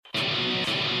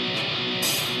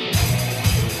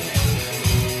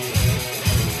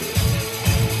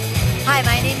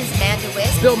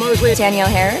Bill Moseley, Danielle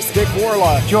Harris, Dick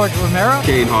Warlock, George Romero,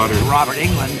 Kane Hodder, Robert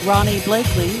England, Ronnie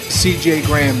Blakely, CJ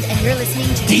Graham. and you're listening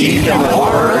to Deep in the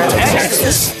Horror of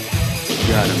Texas. You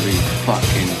gotta be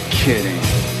fucking kidding.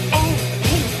 Oh,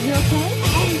 hey, you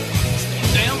okay?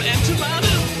 Damn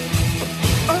enchilada!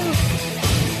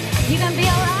 You gonna be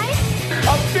alright?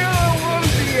 I'm feeling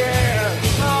woozy, yeah.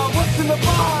 What's in the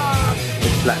box?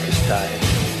 It's black as time.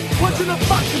 What's in the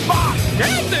fucking box?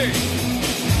 Anything!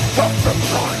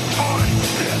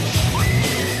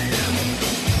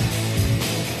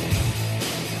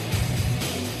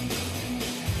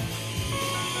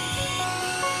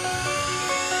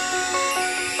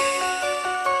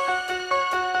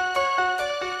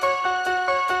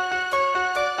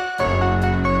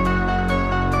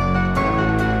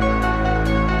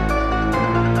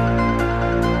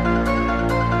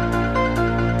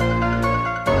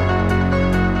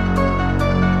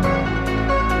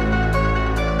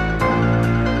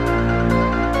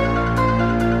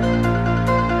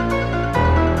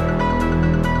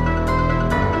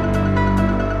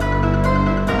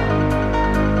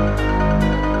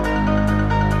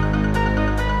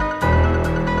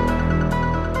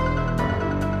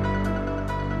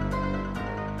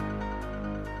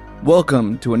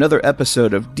 Welcome to another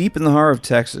episode of Deep in the Heart of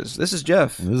Texas. This is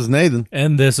Jeff. This is Nathan.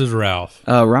 And this is Ralph.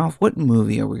 Ralph, what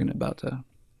movie are we about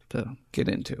to get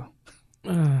into?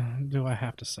 Do I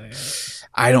have to say it?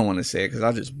 I don't want to say it because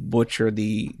I'll just butcher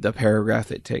the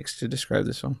paragraph it takes to describe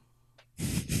this film.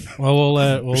 Well, we'll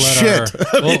let Shit.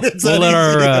 we'll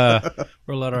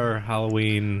let our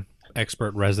Halloween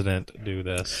expert resident do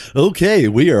this. Okay,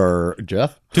 we are,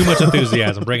 Jeff. Too much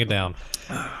enthusiasm. Bring it down.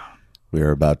 We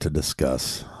are about to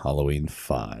discuss Halloween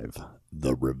 5,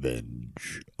 The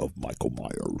Revenge of Michael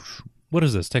Myers. What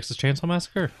is this? Texas Chainsaw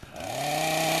Massacre?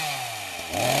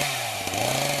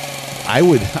 I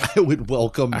would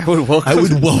welcome. Do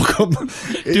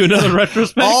another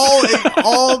retrospect.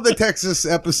 all the Texas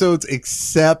episodes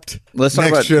except Let's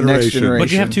talk Next about Next Generation. Generation.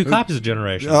 But you have two copies of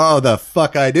Generation. Oh, the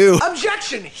fuck I do.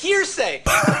 Objection! Hearsay!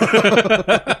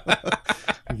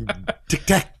 Tic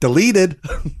Tac deleted.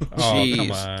 Oh,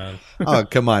 come on. Oh,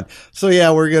 come on. So,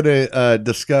 yeah, we're going to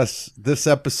discuss this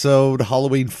episode,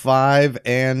 Halloween 5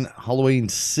 and Halloween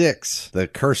 6, The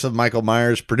Curse of Michael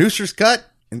Myers, producer's cut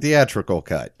and theatrical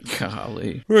cut.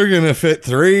 Golly. We're going to fit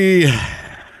 3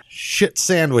 shit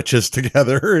sandwiches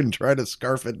together and try to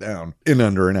scarf it down in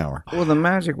under an hour. Well, the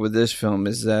magic with this film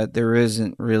is that there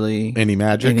isn't really Any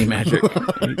magic?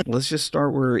 Let's just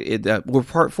start where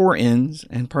part 4 ends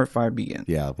and part 5 begins.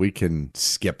 Yeah, we can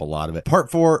skip a lot of it. Part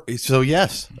 4, so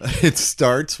yes, it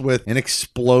starts with an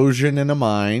explosion in a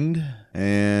mine,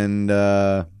 and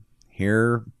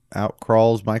here out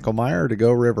crawls Michael Myers to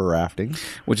go river rafting.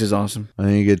 Which is awesome. And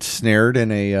he gets snared in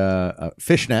a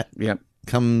fishnet. Yep.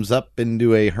 Comes up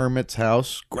into a hermit's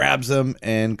house, grabs him,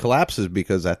 and collapses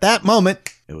because at that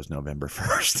moment, it was November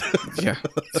 1st. Yeah.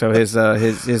 So his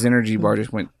energy bar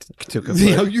just took a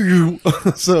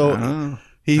So time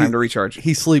to recharge.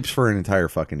 He sleeps for an entire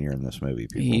fucking year in this movie,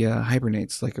 people. He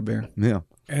hibernates like a bear. Yeah.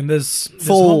 And this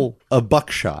Full of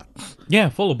buckshot. Yeah,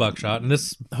 full of buckshot. And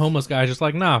this homeless guy's just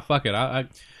like, nah, fuck it.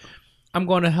 I'm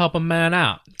going to help a man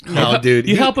out. No, dude.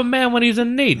 You help a man when he's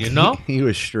in need, you know? He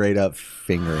was straight up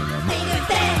fingering him. Bang,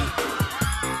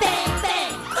 bang,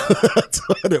 bang. That's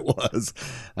what it was.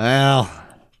 Well,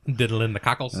 Diddling the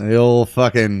cockles. the old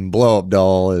fucking blow-up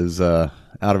doll is out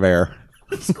of air.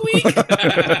 Squeak.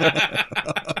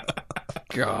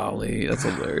 Golly, that's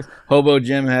hilarious. Hobo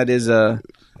Jim had his oh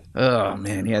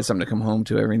man, he had something to come home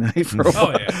to every night for a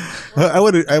while. Oh,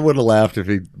 yeah. I would have laughed if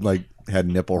he like had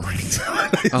nipple rings.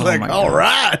 He's Oh, like, my all God.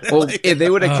 right. Well, if they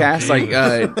would have cast like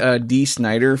D.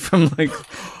 Snyder from like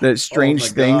that Strange Oh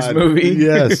my Things God. movie.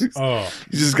 Yes. Oh.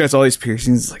 He just got all these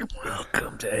piercings. It's like,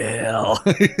 welcome to hell.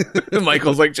 And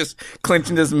Michael's like just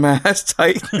clenching his mask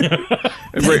tight and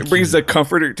brings the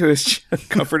comforter to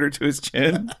his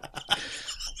chin.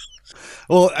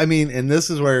 Well, I mean, and this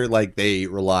is where like they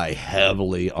rely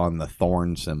heavily on the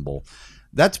thorn symbol.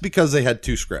 That's because they had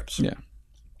 2 scripts. Yeah.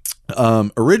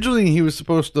 Originally, he was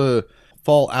supposed to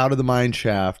fall out of the mine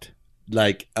shaft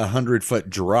like 100-foot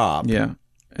drop. Yeah.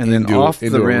 And then off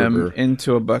the rim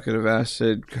into a bucket of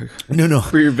acid. No.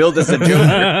 Revealed as a Joker.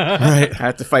 Right.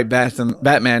 Had to fight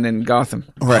Batman in Gotham.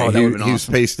 Right. Oh, that would've been he was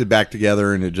awesome. pasted back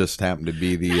together, and it just happened to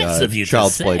be the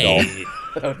child's play doll.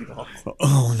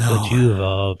 Oh no! But you of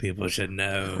all people should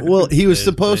know. Well, he was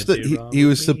supposed to. plenty wrong He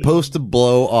was with me. supposed to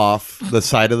blow off the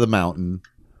side of the mountain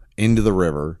into the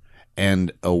river,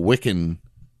 and a Wiccan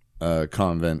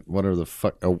convent. Whatever the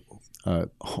fuck.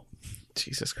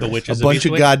 Jesus The Christ. witches A bunch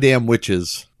of Eastwick? goddamn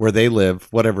witches where they live.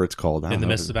 Whatever it's called. I In don't the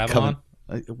know. Mists of Babylon?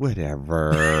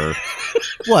 Whatever.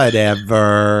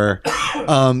 Whatever.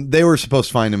 They were supposed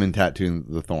to find him and tattoo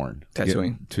the thorn.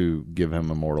 Tattooing. To give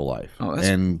him immortal life. Oh, that's-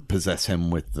 and possess him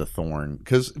with the thorn.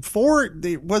 Because 4,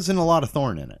 there wasn't a lot of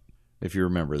thorn in it, if you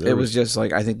remember. It was just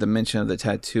like, I think the mention of the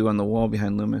tattoo on the wall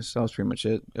behind Loomis. That was pretty much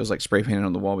it. It was like spray painted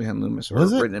on the wall behind Loomis, or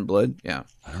Was it? written in blood. Yeah.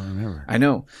 I don't remember. I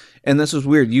know. And this was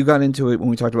weird. You got into it when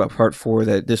we talked about part 4,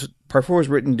 that this part 4 was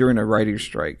written during a writer's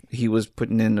strike. He was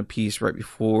putting in a piece right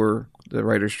before the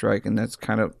writer's strike, and that's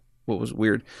kind of what was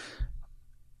weird.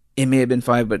 It may have been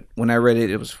 5, but when I read it,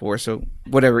 it was 4. So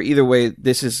whatever. Either way,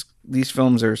 these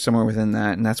films are somewhere within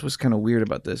that, and that's what's kind of weird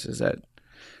about this, is that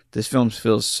this film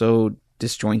feels so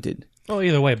disjointed. Well,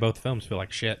 either way, both films feel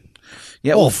like shit.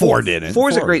 Yeah, Well, 4 didn't. 4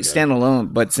 is a 4 great did.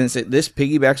 standalone, but since this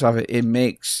piggybacks off it,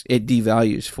 it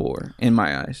devalues 4 in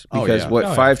my eyes, Oh, because yeah. what Oh,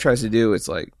 yeah. 5 tries to do, it's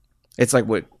like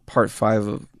what part 5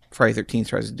 of Friday 13th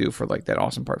tries to do for like that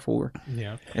awesome part 4.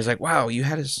 Yeah. It's like, wow, you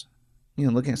had us,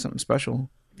 looking at something special.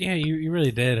 Yeah, you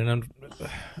really did, and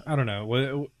I don't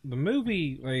know. The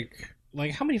movie,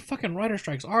 like how many fucking writer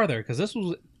strikes are there? Because this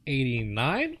was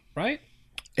 89, right?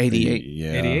 88.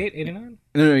 Yeah. 88, 89?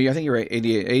 No, I think you're right.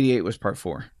 88. 88 was part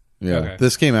 4. Yeah. Okay.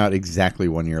 This came out exactly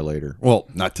 1 year later. Well,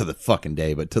 not to the fucking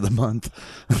day, but to the month.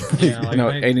 Yeah, like, No,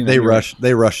 I- 89. They you're right.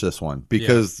 rushed this one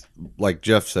because, like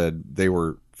Jeff said, they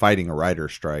were fighting a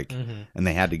writer's strike, Mhm. and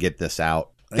they had to get this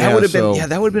out. That would have so- been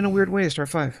that would have been a weird way to start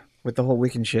 5 with the whole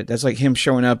Wiccan shit. That's like him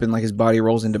showing up and like his body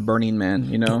rolls into Burning Man,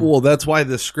 Well, that's why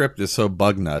this script is so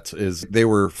bug nuts. Is they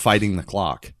were fighting the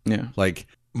clock. Yeah. Like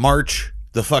March,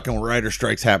 the fucking writer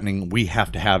strike's happening. We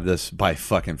have to have this by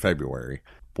fucking February.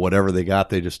 Whatever they got,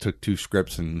 they just took 2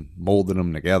 scripts and molded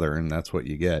them together, and that's what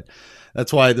you get.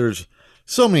 That's why there's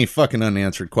so many fucking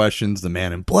unanswered questions. The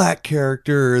Man in Black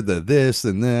character, the this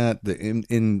and that.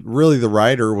 And really, the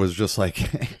writer was just like,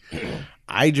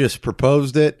 I just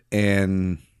proposed it,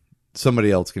 and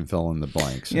somebody else can fill in the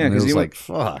blanks. Yeah, and it 'cause was you- like,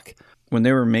 fuck. When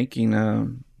they were making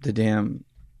the damn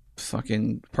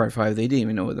fucking part 5, they didn't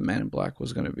even know what the Man in Black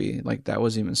was going to be. Like, that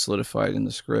wasn't even solidified in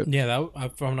the script. Yeah,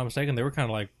 if I'm not mistaken, they were kind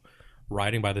of like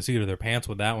riding by the seat of their pants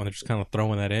with that one. They're just kind of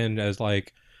throwing that in as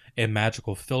like a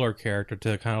magical filler character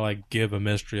to kind of like give a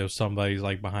mystery of somebody's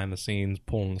like behind the scenes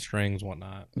pulling the strings,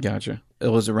 whatnot. Gotcha. It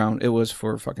was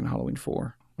for fucking Halloween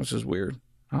 4, which is weird.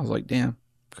 I was like, damn,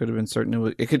 could have been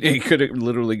certain it could have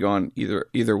literally gone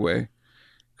either way.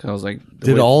 'Cause I was like,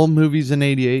 Did all movies in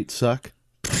 '88 suck?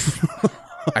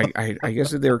 I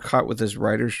guess if they were caught with this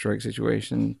writer's strike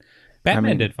situation.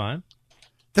 Batman mean- did fine.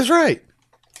 That's right.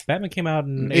 Batman came out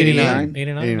in 89.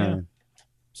 89. 89. Yeah.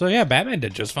 So yeah, Batman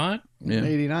did just fine. Yeah.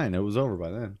 89. It was over by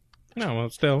then. No, well,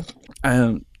 still.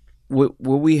 What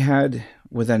we had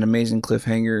with that amazing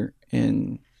cliffhanger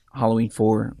in Halloween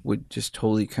 4 would just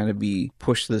totally kind of be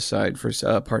pushed to the side for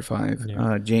part 5.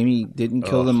 Yeah. Jamie didn't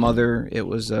kill the mother. It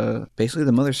was basically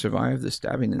the mother survived the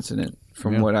stabbing incident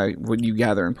from what you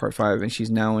gather in part 5, and she's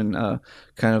now in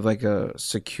kind of like a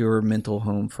secure mental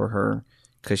home for her,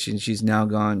 because she's now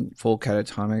gone full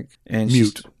catatonic and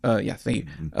Mute. Thank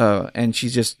you. And she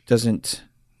just doesn't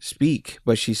speak,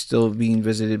 but she's still being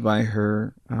visited by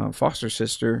her foster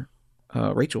sister,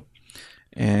 Rachel.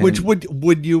 And Which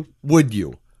would you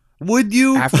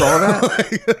after all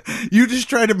that, you just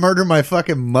tried to murder my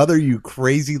fucking mother, you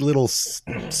crazy little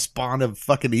spawn of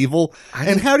fucking evil.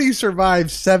 And how do you survive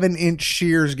 7-inch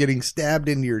shears getting stabbed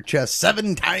into your chest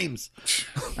 7 times?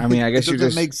 I mean, I guess It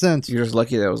doesn't make sense. you're just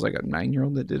lucky that it was like a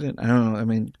 9-year-old that did it. I don't know. I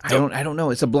mean, I don't know.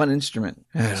 It's a blunt instrument.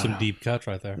 Some deep cuts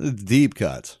right there. It's deep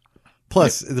cuts.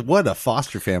 Plus, what a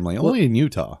foster family. Only in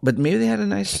Utah. But maybe they had a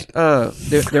nice.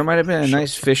 There might have been a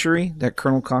nice fishery that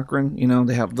Colonel Cochran.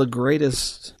 They have the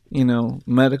greatest.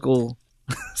 Medical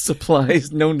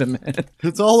supplies known to man.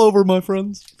 It's all over, my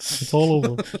friends. It's all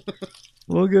over.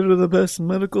 We'll get her the best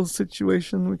medical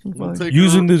situation we can find.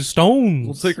 Using the stones.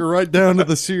 We'll take her right down to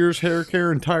the Sears Hair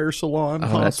Care and Tire Salon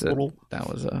Hospital. That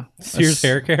was a Sears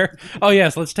hair care. Oh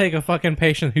yes, let's take a fucking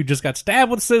patient who just got stabbed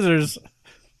with scissors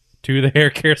to the hair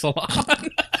care salon.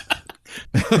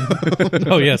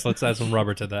 Oh yes, let's add some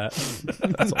rubber to that.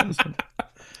 That's awesome.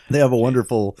 They have a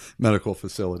wonderful medical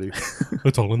facility.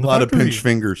 It's all in A the lot of factory. pinch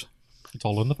fingers. It's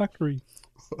all in the factory.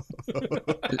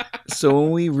 So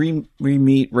when we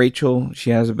meet Rachel, she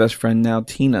has a best friend now,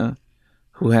 Tina,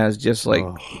 who has just like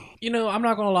I'm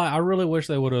not gonna lie. I really wish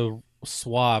they would have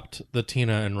swapped the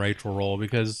Tina and Rachel role,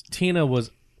 because Tina was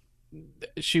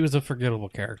a forgettable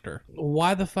character.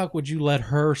 Why the fuck would you let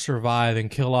her survive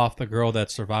and kill off the girl that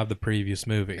survived the previous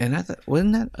movie? and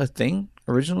wasn't that a thing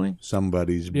originally?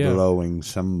 Somebody's Yeah. blowing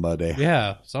somebody.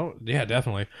 Yeah,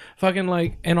 definitely. Fucking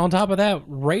like, and on top of that,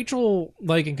 Rachel,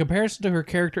 like in comparison to her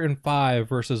character in 5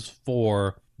 versus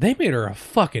 4, They made her a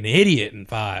fucking idiot in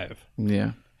 5.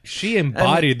 Yeah. She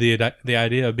embodied the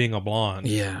idea of being a blonde.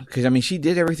 Yeah, because I mean, she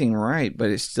did everything right, but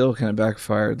it still kind of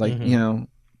backfired. Like you know,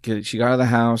 she got out of the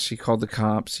house, she called the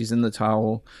cops, she's in the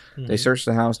towel. They searched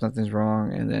the house, nothing's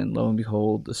wrong, and then lo and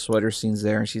behold, the sweater scene's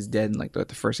there, and she's dead in like the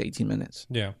first 18 minutes.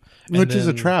 Yeah. Which is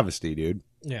a then- travesty, dude.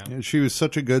 Yeah. She was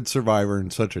such a good survivor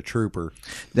and such a trooper.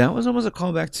 That was almost a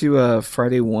callback to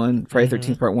Friday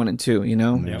 13th Part 1 and 2. You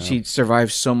know, Yeah. she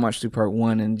survived so much through Part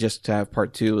 1, and just to have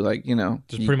Part 2, like you know,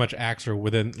 Just pretty much acts her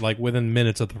within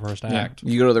minutes of the first act.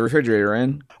 you go to the refrigerator,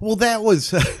 and Well, that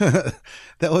was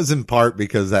that was in part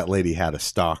because that lady had a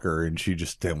stalker and she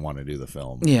just didn't want to do the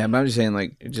film. yeah, but I'm just saying,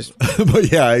 like, it just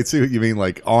But yeah, I see what you mean.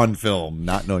 Like on film,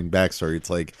 not knowing backstory,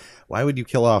 it's like, why would you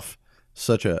kill off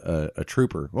such a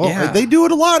trooper? Well, Yeah. they do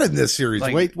it a lot in this series.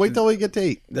 Like- wait till we get to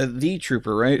 8. the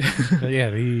trooper, right? Yeah,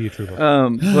 the trooper.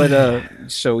 But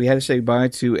so we had to say bye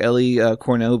to Ellie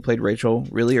Cornell, who played Rachel,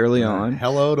 really early on.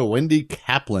 Hello to Wendy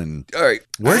Kaplan. All right,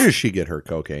 Where does she get her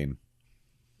cocaine?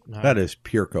 That is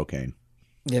pure cocaine.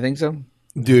 you think so?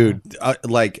 Dude,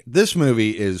 like this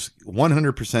movie is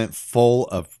 100% full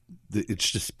of it's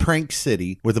just prank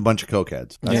city with a bunch of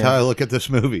cokeheads. That's Yeah. how I look at this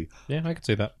movie. Yeah, I could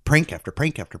see that. Prank after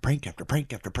prank after prank after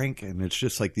prank after prank, and it's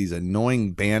just like these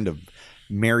annoying band of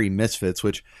merry misfits,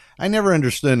 which I never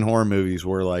understood in horror movies,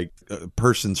 where like a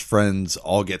person's friends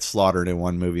all get slaughtered in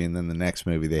one movie, and then the next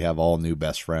movie they have all new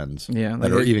best friends. Yeah, that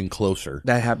like are even closer.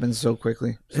 That happens so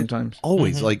quickly sometimes.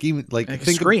 Always like even like Like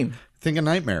think Scream. Think of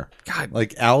Nightmare. God.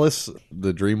 Like Alice,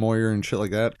 the Dream Warrior and shit like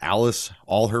that. Alice,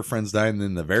 all her friends die, and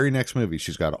then the very next movie,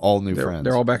 she's got all new friends.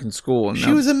 They're all back in school. And She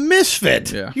now- was a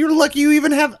misfit. Yeah. You're lucky you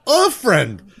even have a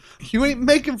friend. You ain't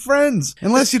making friends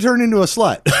unless you turn into a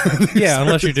slut. Yeah,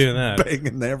 unless you're doing that.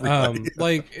 Banging everybody.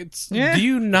 Like it's. Yeah. Do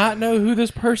you not know who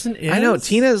this person is? I know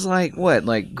Tina's like what,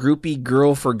 like groupie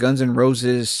girl for Guns N'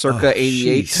 Roses, circa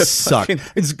 '88. She sucked.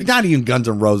 It's not even Guns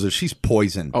N' Roses. She's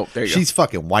Poison. Oh, there you go. She's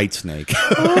fucking Whitesnake.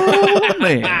 Oh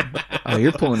man! Oh,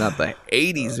 you're pulling out the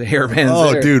 '80s hair bands.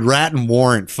 Oh, there. dude, Rat and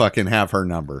Warrant fucking have her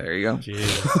number. There you go.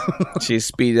 Jeez. She's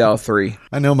Speed Dial 3.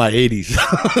 I know my 80s.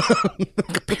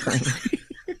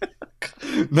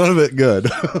 None of it good.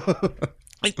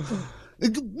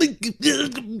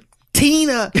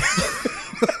 Tina.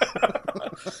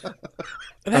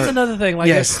 That's another thing. Like,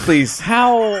 Yes, please.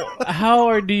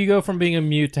 do you go from being a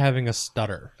mute to having a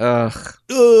stutter? Ugh.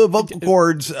 Vocal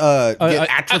cords get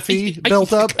atrophy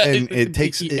built up, and it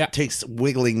yeah. takes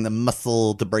wiggling the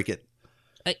muscle to break it.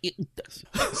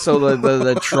 So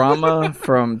the trauma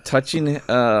from touching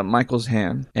Michael's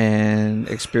hand and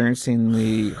experiencing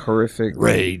the horrific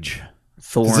Rage.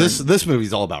 thorn. This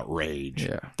movie's all about rage.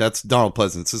 Yeah. That's Donald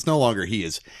Pleasance. It's no longer he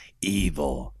is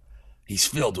evil. He's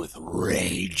filled with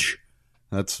rage.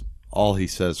 That's all he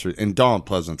says. And Donald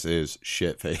Pleasance is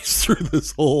shit-faced through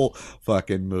this whole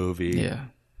fucking movie. Yeah,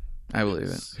 I believe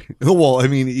it. Well, I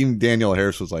mean, even Daniel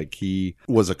Harris was like, he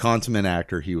was a consummate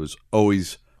actor. He was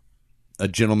always a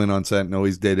gentleman on set and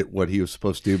always did what he was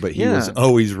supposed to do, but he Yeah. was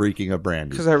always reeking of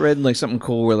brandy. Because I read like something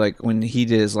cool where like when he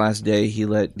did his last day, he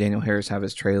let Daniel Harris have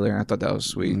his trailer. And I thought that was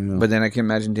sweet. But then I can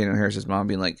imagine Daniel Harris's mom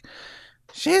being like,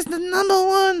 "She's the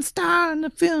 #1 star in the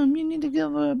film. You need to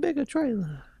give her a bigger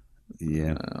trailer."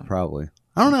 Yeah, probably.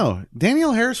 I don't know.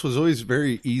 Danielle Harris was always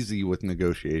very easy with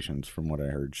negotiations, from what I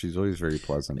heard. She's always very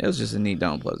pleasant. It was just a neat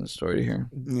Donald Pleasance story to hear.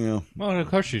 Yeah. Well, of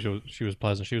course she was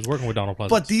pleasant. She was working with Donald Pleasance.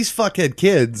 But these fuckhead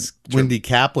kids, Wendy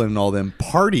Kaplan and all them,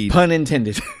 partied Pun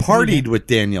intended. with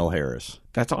Danielle Harris.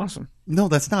 That's awesome. No,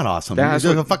 that's not awesome. That's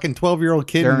You're what- a fucking 12-year-old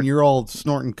kid They're- and you're all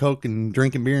snorting coke and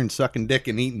drinking beer and sucking dick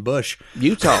and eating bush.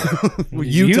 Utah.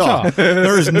 Utah.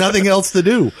 There is nothing else to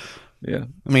do. Yeah.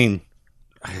 I mean,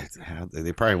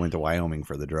 they probably went to Wyoming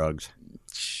for the drugs.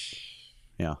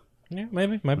 Yeah. yeah,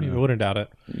 maybe I wouldn't doubt it.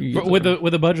 You But get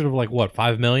with a budget of like what,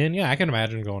 $5 million? Yeah, I can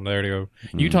imagine going there to go.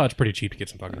 Utah, it's pretty cheap to get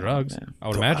some fucking drugs. I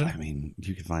would imagine. I mean,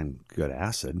 you can find good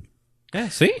acid. Yeah,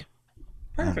 see,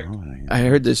 perfect. I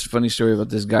heard this funny story about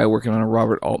this guy working on a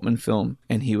Robert Altman film,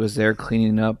 and he was there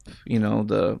cleaning up, you know,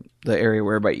 the area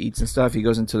where everybody eats and stuff. He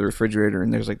goes into the refrigerator,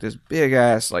 and there's like this big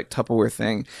ass like Tupperware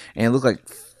thing, and it looked like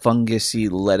fungusy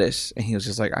lettuce, and he was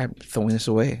just like, "I'm throwing this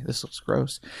away. This looks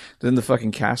gross." Then the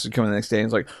fucking cast would come in the next day, and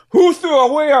it's like, "Who threw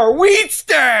away our wheat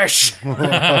stash?"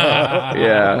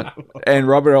 Yeah, and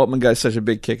Robert Altman got such a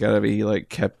big kick out of it. He like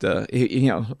kept,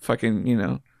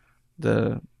 fucking,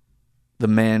 the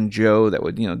man Joe that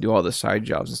would, do all the side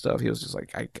jobs and stuff. He was just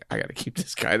like, I got to keep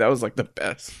this guy. That was like the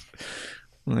best.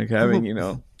 Like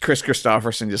having, Chris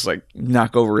Christopherson just like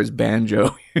knock over his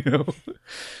banjo,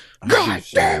 God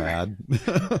damn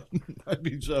it. I'd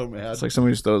be so mad. It's like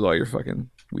somebody just throws all your fucking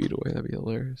weed away. That'd be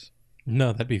hilarious.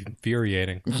 No, that'd be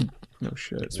infuriating. No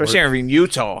shit. Especially in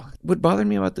Utah. What bothered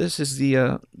me about this is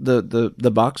the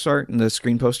box art and the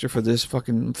screen poster for this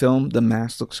fucking film. The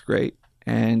mask looks great,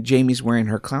 and Jamie's wearing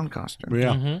her clown costume.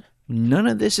 Yeah. None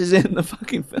of this is in the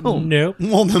fucking film. Nope.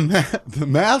 Well, the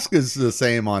mask is the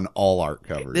same on all art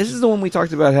covers. This is the one we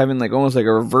talked about having like almost like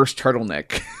a reverse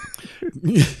turtleneck.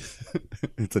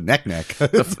 It's a neck.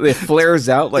 It flares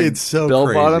out like It's so bell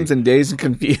crazy. bottoms and Dazed and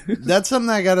Confused. That's something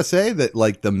I gotta say, that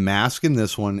like the mask in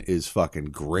this one is fucking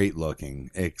great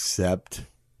looking, except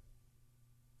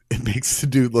it makes the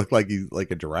dude look like he's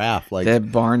like a giraffe. Like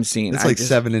That barn scene. it's I like just-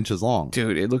 7 inches long.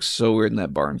 Dude, it looks so weird in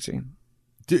that barn scene.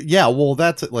 Dude, yeah, well,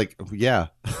 that's like, yeah.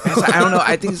 I don't know.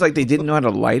 I think it's like they didn't know how to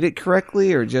light it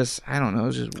correctly, or just I don't know.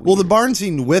 It's just Well, the weird. barn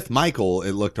scene with Michael,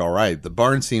 it looked all right. The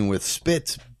barn scene with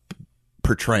Spitz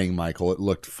portraying Michael, it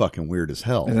looked fucking weird as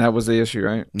hell. And that was the issue,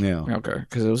 right? Yeah. Okay,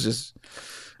 because it was just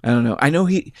I don't know. I know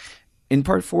in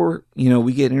part 4, you know,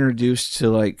 we get introduced to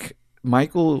like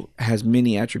Michael has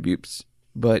many attributes,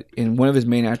 but in one of his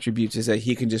main attributes is that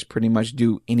he can just pretty much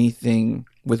do anything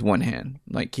with one hand.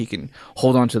 Like he can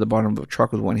hold on to the bottom of a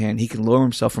truck with one hand. He can lower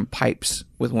himself from pipes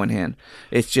with one hand.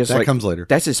 It's just That like comes later.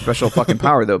 That's his special fucking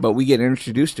power though. But we get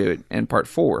introduced to it in part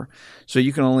 4, so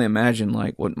you can only imagine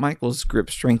like what Michael's grip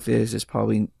strength is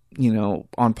probably, you know,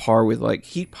 on par with like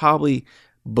he'd probably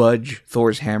budge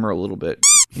Thor's hammer a little bit,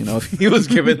 you know, if he was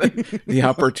given the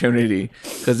opportunity,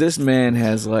 because this man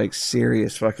has like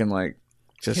serious fucking like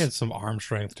just He had some arm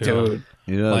strength too. dude.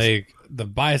 He does. Like the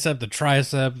bicep, the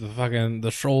tricep, the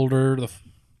shoulder,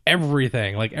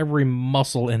 everything. Like every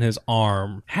muscle in his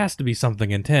arm has to be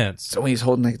something intense. So when he's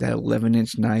holding like that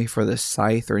 11-inch knife or the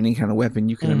scythe or any kind of weapon,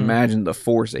 you can imagine the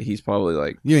force that he's probably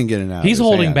like. You ain't getting out. He's of his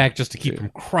holding hand. back just to keep from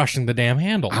crushing the damn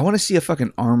handle. I want to see a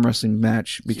fucking arm wrestling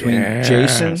match between Yes.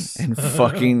 Jason and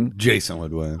fucking. Jason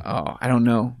would win. Oh, I don't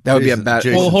know. That would be a Jason- bad.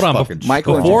 Jason's Well, hold on. fucking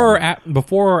Michael and strong.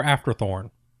 Before or after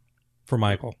Thorn for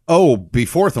Michael? Oh,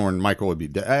 before Thorn, Michael would be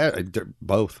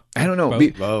both. I don't know.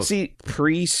 Both. See,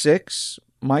 pre-6,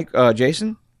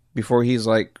 Jason, before he's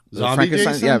like Zombie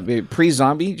Frankenstein. Jason? Yeah,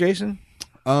 pre-zombie Jason.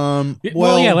 Well,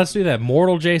 Well, yeah, let's do that.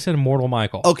 Mortal Jason, Mortal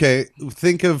Michael. okay.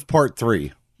 Think of part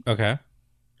 3. Okay.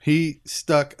 He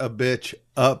stuck a bitch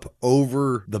up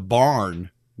over the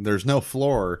barn. There's no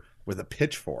floor with a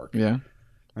pitchfork. Yeah.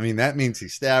 I mean, that means he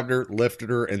stabbed her, lifted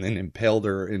her, and then impaled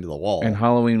her into the wall. And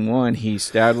Halloween 1, he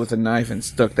stabbed with a knife and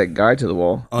stuck that guy to the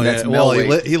wall. oh, That's yeah. Well,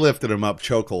 Melway. he lifted him up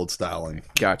chokehold styling.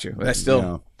 Got you. That's still,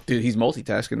 Yeah. dude. He's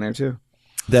multitasking there too.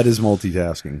 That is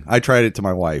multitasking. I tried it to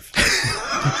my wife.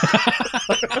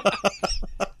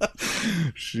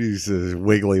 She's a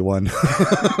wiggly one.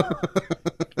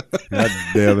 God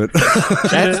damn it.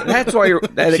 That's why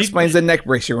that explains the neck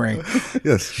brace you're wearing.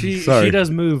 Yes. She sorry. does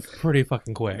move pretty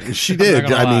fucking quick. She I'm did. not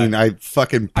gonna I lie. mean, I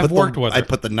fucking put I've worked with her. I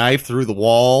put the knife through the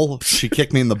wall. She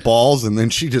kicked me in the balls, and then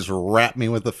she just wrapped me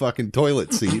with the fucking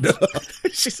toilet seat.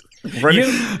 She's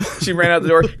running. She ran out the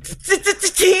door.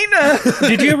 Tina.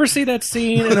 Did you ever see that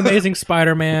scene in Amazing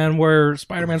Spider-Man where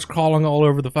Spider-Man's crawling all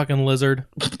over the fucking lizard?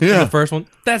 Yeah. The first one.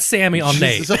 That's Sammy on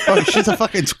Nate. She's a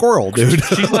fucking squirrel, dude.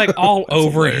 She's like all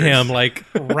over him, like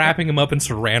wrapping him up in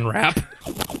saran wrap.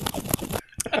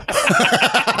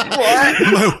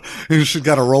 She's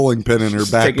got a rolling pin in her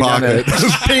back taking down pocket.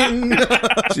 Ping.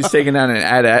 She's taking down an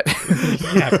AT-AT.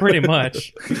 Yeah, pretty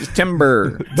much.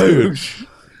 Timber. Dude.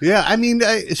 Yeah, I mean,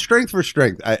 strength for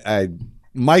strength.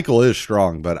 Michael is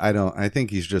strong, but I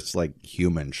think he's just like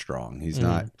human strong. He's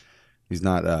not.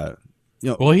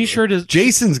 Well, he sure does.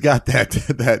 Jason's got that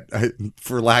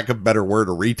for lack of a better word,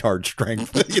 a retard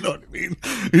strength. You know what I mean?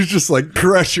 He's just like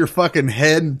crush your fucking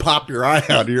head and pop your eye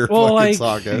out of your Well, fucking like,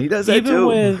 socket. He does that Even too.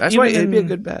 with- That's why even it'd be a in-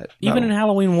 good bet. Even No. in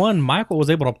Halloween 1, Michael was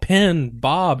able to pin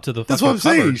Bob to the That's fucking what I'm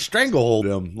saying. cupboard. He stranglehold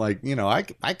him. Like, you know, I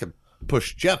could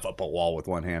push Jeff up a wall with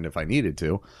one hand if I needed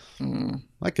to.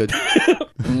 I could.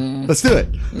 Let's do it.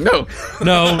 No.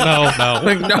 No.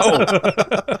 Like, no.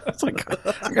 It's like,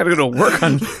 I gotta go to work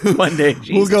on Monday. We'll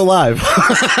Jesus. go live.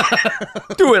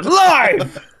 do it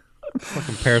live.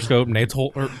 Fucking Periscope.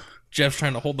 Jeff's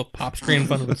trying to hold the pop screen in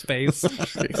front of his face.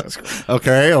 Jesus Christ.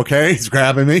 Okay. He's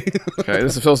grabbing me. Okay,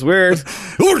 this feels weird.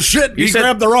 Oh, shit. He said-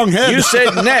 grabbed the wrong head. You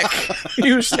said neck.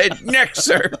 You said neck,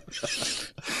 sir.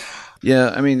 Yeah,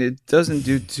 I mean, it doesn't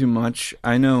do too much.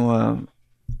 I know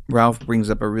Ralph brings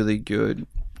up a really good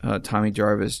Tommy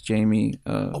Jarvis, Jamie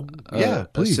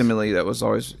please. simile that was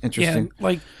always Yeah, interesting.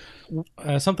 like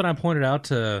something I pointed out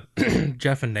to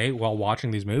Jeff and Nate while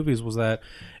watching these movies was that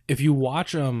if you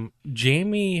watch them,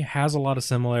 Jamie has a lot of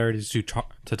similarities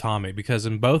to Tommy, because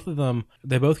in both of them,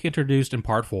 they both get introduced in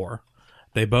part 4.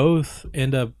 They both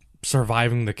end up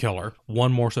surviving the killer,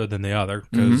 one more so than the other,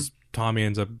 because Tommy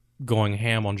ends up going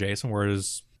ham on Jason,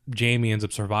 whereas Jamie ends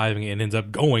up surviving and ends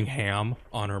up going ham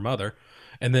on her mother.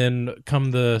 And then come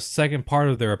the second part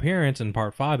of their appearance in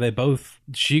part 5,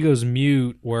 she goes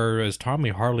mute, whereas Tommy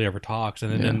hardly ever talks.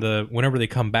 And then whenever they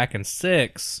come back in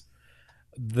 6,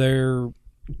 they're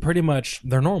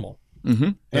normal. Mm-hmm.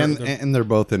 And they're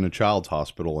both in a child's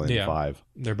hospital in 5.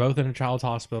 They're both in a child's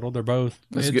hospital. They're both.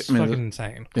 It's fucking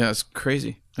insane. Yeah, it's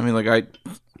crazy. I mean, like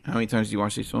how many times do you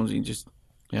watch these films and you just,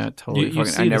 totally you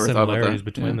fucking. See I never the thought about similarities that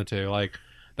between the two, like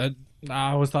that.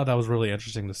 I always thought that was really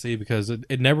interesting to see because it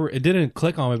didn't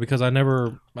click on me because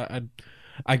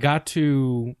I got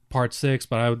to part 6,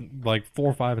 but I would, like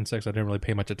 4, 5, and 6 I didn't really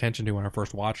pay much attention to when I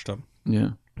first watched them. Yeah.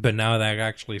 But now that I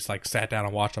actually like sat down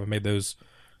and watched them and made those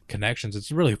connections,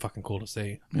 it's really fucking cool to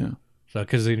see. Yeah. So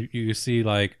because you see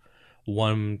like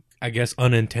one, I guess,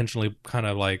 unintentionally kind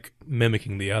of like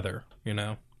mimicking the other, you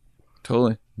know.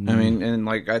 Totally. I mean, and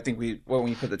like I think when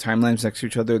you put the timelines next to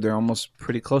each other, they're almost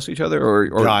pretty close to each other. Or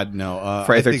God no,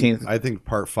 Friday 13th. I think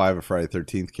part 5 of Friday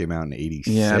 13th came out in 86.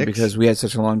 Yeah, because we had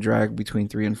such a long drag between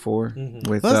 3 and 4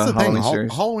 with That's the Halloween thing.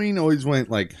 series. Halloween always went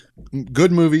like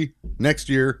good movie. Next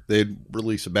year they'd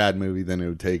release a bad movie. Then it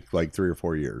would take like 3 or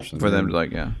 4 years For them to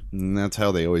like, yeah. And that's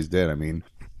how they always did. I mean,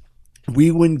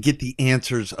 we wouldn't get the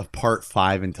answers of part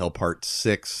 5 until part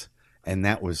 6, and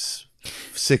that was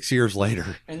 6 years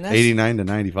later, 89 to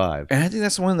 95. And I think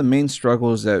that's one of the main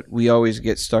struggles that we always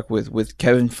get stuck with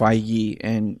Kevin Feige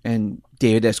and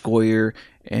David S. Goyer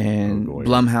and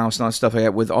Blumhouse and all that stuff like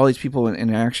that. With all these people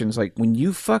in actions, like when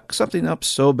you fuck something up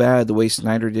so bad the way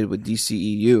Snyder did with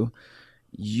DCEU,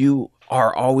 you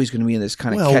are always going to be in this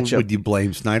kind of catch up. Would you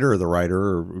blame Snyder or the writer?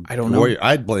 Or I don't know. Goyer?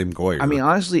 I'd blame Goyer. I mean,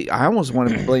 honestly, I almost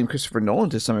want to blame Christopher Nolan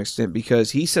to some extent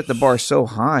because he set the bar so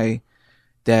high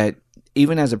that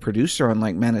even as a producer on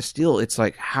like Man of Steel, it's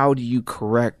like, how do you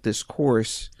correct this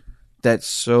course that's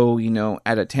so,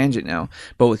 at a tangent now?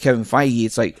 But with Kevin Feige,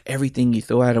 it's like everything you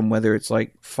throw at him, whether it's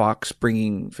like Fox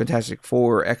bringing Fantastic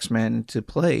Four or X-Men to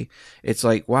play, it's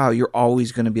like, wow, you're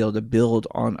always going to be able to build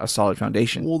on a solid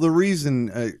foundation. Well, the reason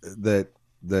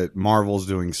that Marvel's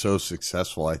doing so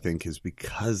successful, I think, is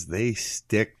because they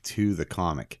stick to the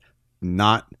comic,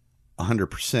 not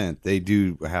 100%. They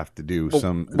do have to do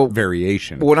some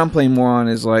variation. But what I'm playing more on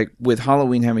is like with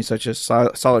Halloween having such a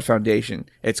solid foundation,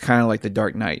 it's kind of like the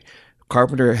Dark Knight.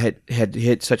 Carpenter had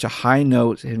hit such a high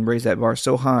note and raised that bar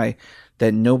so high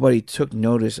that nobody took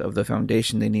notice of the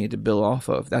foundation they needed to build off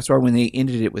of. That's why when they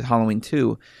ended it with Halloween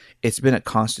 2, it's been a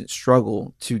constant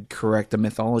struggle to correct the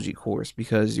mythology course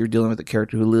because you're dealing with a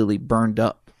character who literally burned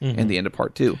up in the end of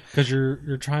part 2. Because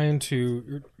you're trying,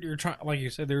 like you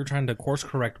said, they were trying to course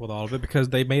correct with all of it because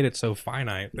they made it so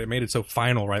finite. They made it so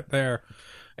final right there.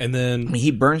 And then I mean, he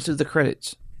burns through the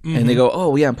credits. And they go,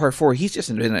 oh, yeah, in part 4, he's just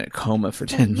been in a coma for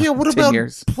 10 years. Yeah, what about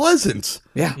Pleasance?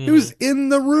 Yeah. He was in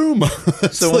the room.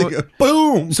 So like,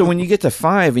 boom. So when you get to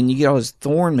 5 and you get all this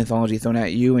Thorn mythology thrown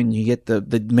at you and you get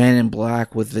the Man in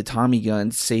Black with the Tommy gun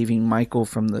saving Michael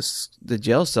from the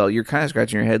jail cell, you're kind of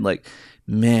scratching your head like,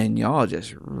 man, y'all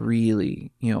just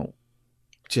really,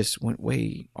 just went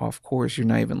way off course. You're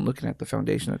not even looking at the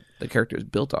foundation that the character is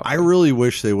built off. I really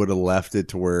wish they would have left it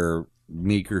to where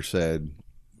Meeker said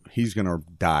he's going to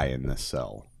die in this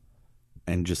cell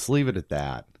and just leave it at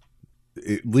that.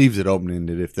 It leaves it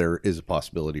open-ended if there is a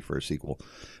possibility for a sequel.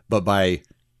 But by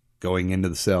going into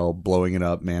the cell, blowing it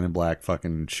up, Man in Black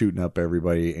fucking shooting up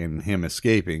everybody and him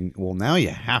escaping, well, now you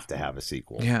have to have a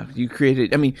sequel. Yeah, you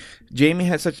created... I mean, Jamie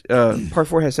had such... part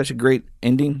 4 has such a great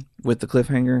ending with the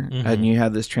cliffhanger, and you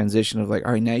have this transition of like,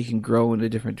 all right, now you can grow in a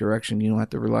different direction. You don't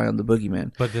have to rely on the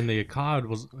boogeyman. But then the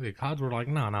Akkads were like,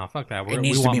 no, fuck that. It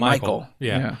needs we to want be Michael.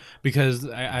 Yeah. Because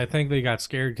I think they got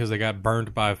scared because they got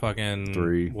burnt by fucking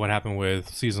 3. What happened with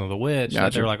Season of the Witch.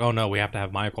 Gotcha. They were like, oh no, we have to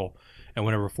have Michael. And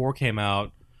whenever 4 came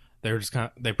out, they were just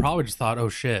they probably just thought, oh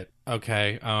shit,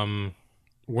 okay,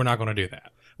 we're not going to do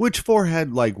that. Which 4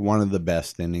 had like one of the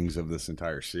best endings of this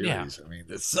entire series. Yeah. I mean,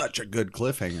 it's such a good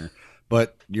cliffhanger.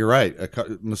 But you're right.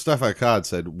 Mustafa Akkad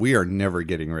said, we are never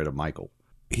getting rid of Michael.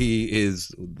 He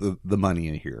is the money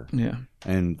in here. Yeah.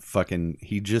 And fucking,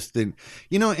 he just didn't,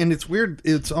 and it's weird.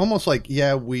 It's almost like,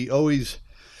 yeah, we always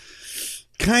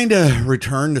kind of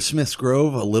returned to Smith's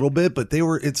Grove a little bit, but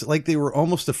it's like they were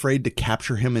almost afraid to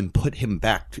capture him and put him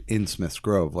back in Smith's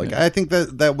Grove. Like, I think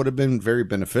that would have been very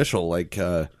beneficial. Like,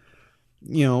 sure,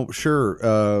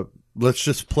 let's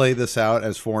just play this out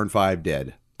as 4 and 5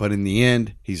 dead. But in the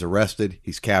end, he's arrested,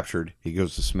 he's captured, he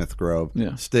goes to Smith Grove.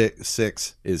 Yeah.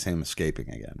 6 is him escaping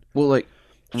again. Well, like,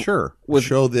 Sure. With-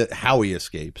 Show that how he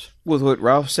escapes. with what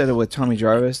Ralph said with Tommy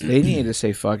Jarvis, they needed to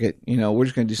say fuck it. You know, we're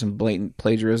just gonna do some blatant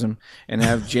plagiarism and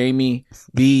have Jamie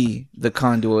be the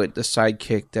conduit, the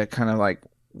sidekick that kind of like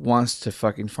wants to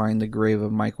fucking find the grave of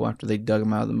Michael after they dug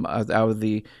him out of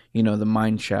the you know, the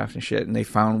mine shaft and shit, and they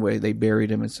found where they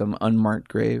buried him in some unmarked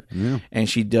grave. Yeah. And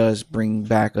she does bring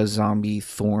back a zombie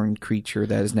thorn creature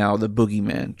that is now the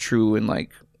boogeyman, true and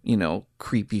like, you know,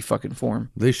 creepy fucking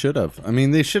form. They should have. I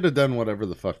mean, they should have done whatever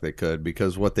the fuck they could,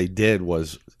 because what they did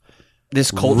was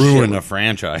This cult ruin shit. a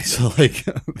franchise. Like,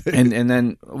 And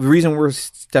then the reason we're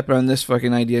stepping on this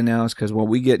fucking idea now is because when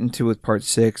we get into with part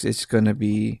 6, it's going to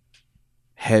be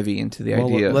heavy into the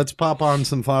idea. let's pop on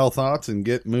some final thoughts and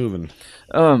get moving.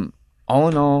 All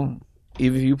in all,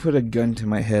 if you put a gun to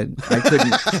my head,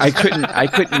 I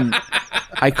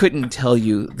couldn't tell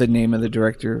you the name of the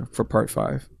director for part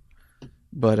 5.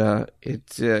 But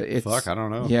it's Fuck, I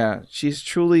don't know. Yeah, she's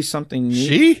truly something new.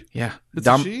 She? Yeah, It's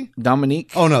a she?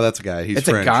 Dominique. Oh, no, that's a guy. He's It's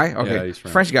French. a guy. Okay, Yeah, he's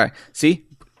French guy. See,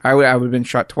 I would have been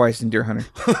shot twice in Deer Hunter.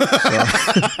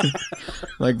 So,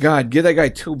 like, God, give that guy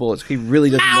 2 bullets. He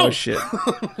really doesn't know shit.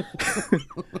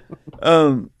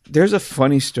 There's a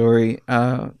funny story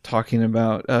talking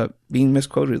about being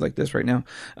misquoted like this right now.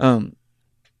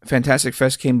 Fantastic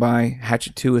Fest came by.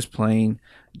 Hatchet 2 is playing.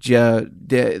 Daniel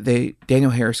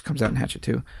Harris comes out in Hatchet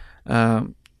 2.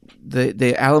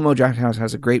 The Alamo Drafthouse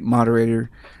has a great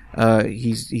moderator.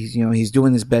 He's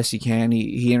doing his best he can.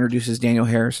 He introduces Daniel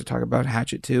Harris to talk about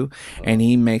Hatchet 2, and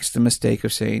he makes the mistake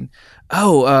of saying,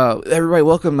 everybody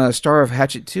welcome star of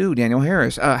Hatchet 2, Daniel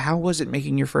Harris. How was it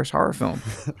making your first horror film?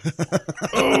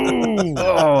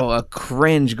 A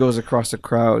cringe goes across the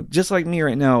crowd. Just like me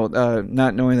right now,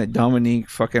 not knowing that Dominique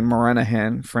fucking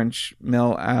Moranahan, French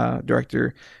male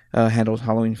director, handled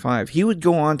Halloween 5. He would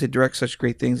go on to direct such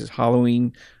great things as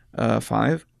Halloween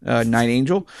 5, Night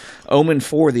Angel, Omen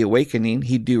 4, The Awakening.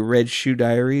 He'd do Red Shoe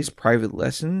Diaries, Private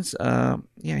Lessons.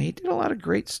 He did a lot of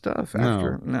great stuff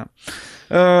after.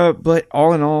 But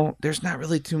all in all, there's not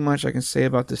really too much I can say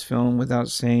about this film without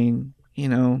saying, you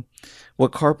know,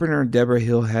 what Carpenter and Deborah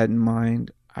Hill had in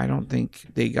mind. I don't think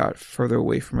they got further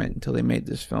away from it until they made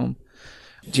this film.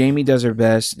 Jamie does her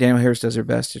best. Daniel Harris does her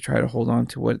best to try to hold on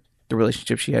to what the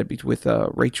relationship she had with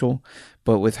Rachel,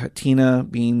 but with Tina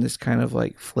being this kind of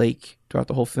like flake throughout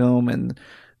the whole film, and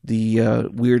the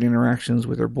weird interactions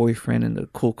with her boyfriend and the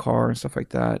cool car and stuff like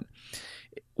that.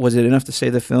 Was it enough to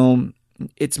save the film?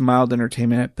 It's mild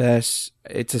entertainment at best.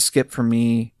 It's a skip for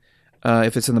me.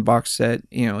 If it's in the box set,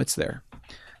 you know, it's there.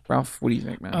 Ralph, what do you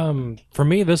think, man? For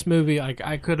me, this movie,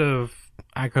 I could have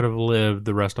lived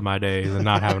the rest of my days and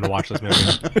not having to watch this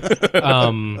movie.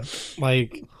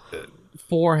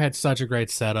 4 had such a great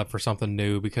setup for something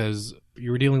new, because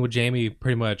you were dealing with Jamie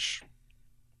pretty much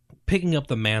picking up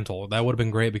the mantle. That would have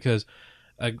been great because,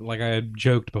 like I had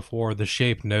joked before, the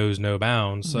Shape knows no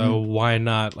bounds. So why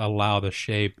not allow the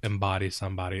Shape embody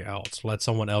somebody else? Let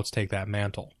someone else take that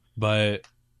mantle. But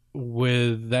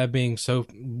with that being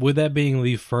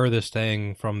the furthest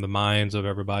thing from the minds of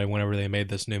everybody whenever they made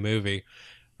this movie,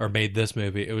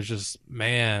 it was just,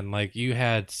 man, like, you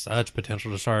had such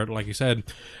potential to start, like you said,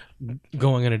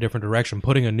 going in a different direction,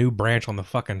 putting a new branch on the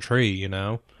fucking tree, you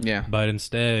know? Yeah. But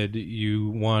instead, you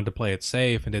wanted to play it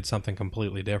safe and did something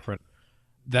completely different.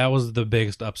 That was the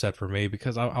biggest upset for me,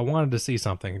 because I wanted to see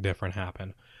something different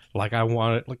happen. Like, I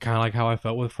wanted, kind of like how I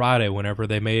felt with Friday, whenever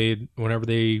they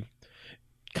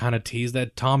kind of teased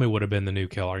that Tommy would have been the new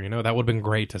killer, you know? That would have been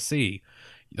great to see.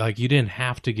 Like, you didn't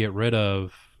have to get rid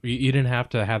of... You didn't have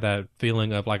to have that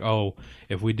feeling of like, oh,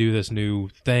 if we do this new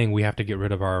thing, we have to get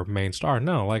rid of our main star.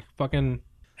 No, like, fucking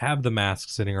have the mask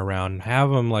sitting around,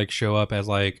 have them like show up as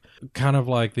like kind of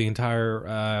like the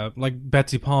entire like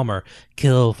Betsy Palmer,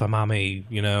 kill for mommy,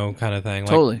 you know, kind of thing. Like,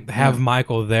 Totally. have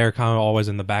Michael there, kind of always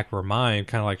in the back of her mind,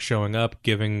 kind of like showing up,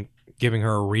 giving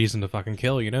her a reason to fucking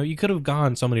kill. You know, you could have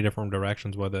gone so many different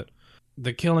directions with it.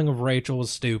 The killing of Rachel was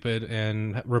stupid,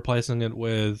 and replacing it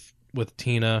with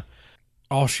Tina.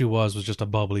 All she was just a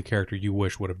bubbly character you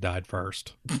wish would have died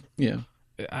first. Yeah.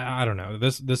 I don't know.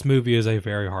 This movie is a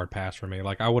very hard pass for me.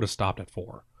 Like, I would have stopped at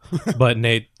 4. But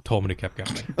Nate told me to keep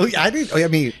going. Oh, yeah, I didn't. I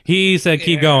mean, He said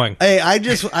keep going. hey, I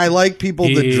like people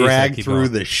He to said drag keep through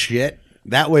going. the shit.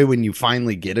 That way, when you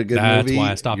finally get a good That's movie,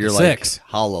 why I stopped you're at like, 6.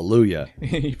 hallelujah.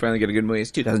 You finally get a good movie.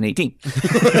 It's 2018.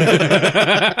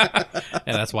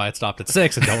 And that's why it stopped at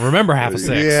 6 and don't remember half of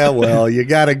 6. Yeah, well, you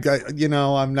gotta, you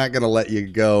know, I'm not gonna let you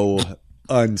go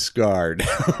unscarred.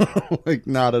 Like,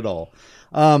 not at all.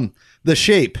 The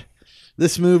Shape.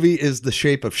 This movie is the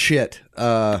shape of shit.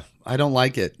 I don't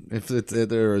like it. If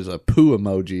there was a poo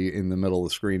emoji in the middle of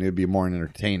the screen, it'd be more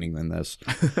entertaining than this.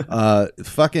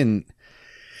 Fucking,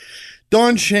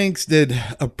 Don Shanks did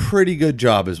a pretty good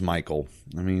job as Michael.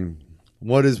 I mean,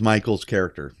 what is Michael's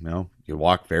character? You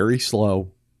walk very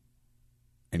slow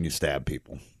and you stab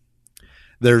people.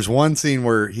 There's one scene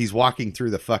where he's walking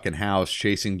through the fucking house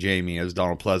chasing Jamie as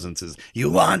Donald Pleasance is,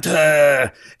 "You want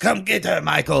her? Come get her,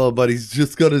 Michael." But he's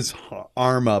just got his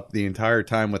arm up the entire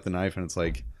time with the knife, and it's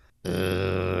like,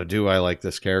 do I like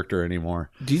this character anymore?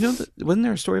 Do you know that? Wasn't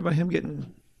there a story about him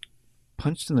getting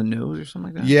punched in the nose or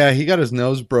something like that? Yeah, he got his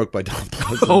nose broke by Donald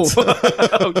Pleasance.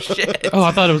 Oh shit! Oh,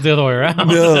 I thought it was the other way around.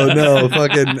 No,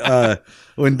 fucking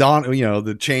when Don,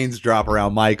 the chains drop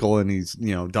around Michael and he's,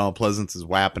 Donald Pleasance is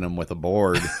whapping him with a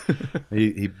board.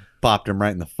 he popped him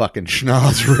right in the fucking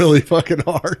schnoz really fucking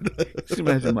hard. Just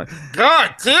imagine like,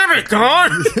 God damn it,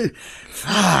 Don!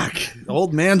 fuck,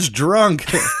 old man's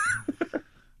drunk.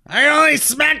 I only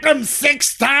smacked him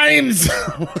 6 times!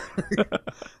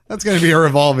 That's going to be a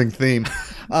revolving theme.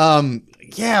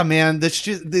 Yeah, man,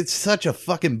 it's such a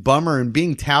fucking bummer. And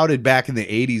being touted back in the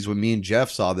 80s when me and Jeff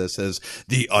saw this as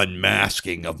the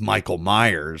unmasking of Michael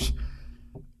Myers,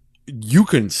 you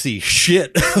couldn't see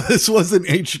shit. This was an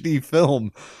HD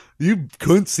film. You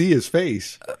couldn't see his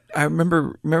face. I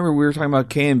remember we were talking about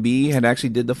K&B had actually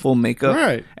did the full makeup.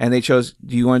 Right. And they chose,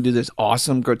 do you want to do this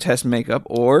awesome, grotesque makeup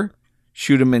or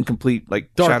shoot him in complete,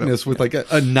 like, Darkness shadow? with like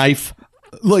a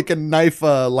knife,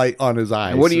 light on his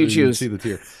eye. What do you can choose? See the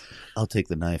tear. I'll take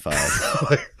the knife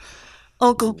out.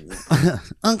 Uncle,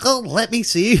 let me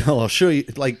see. Oh, I'll show you.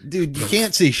 Like, dude, you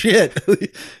can't see shit.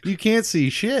 You can't see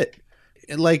shit.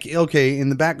 Like, okay, in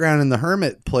the background in the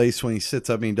hermit place when he sits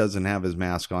up and he doesn't have his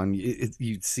mask on,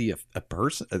 you see a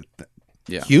person,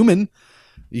 human.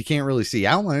 You can't really see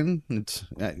outline. It's,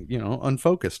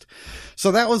 unfocused.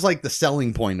 So that was like the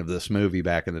selling point of this movie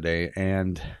back in the day.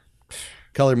 And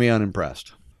color me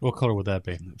unimpressed. What color would that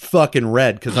be? Fucking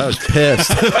red, because I was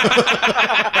pissed.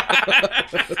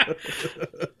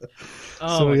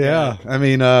 Oh, yeah. I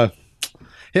mean,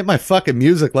 hit my fucking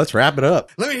music. Let's wrap it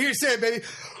up. Let me hear you say it, baby.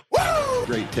 Woo!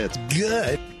 Great tits.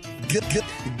 Good.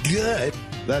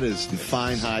 That is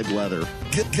fine hide leather.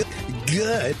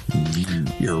 Good.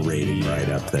 You're rating right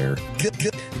up there.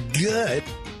 Good.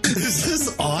 Is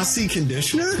this Aussie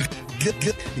conditioner?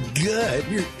 Good.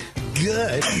 You're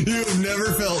good. You have never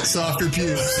felt softer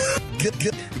pubes.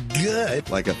 Good.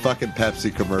 Like a fucking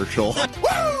Pepsi commercial.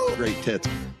 Woo! Great tits.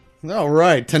 All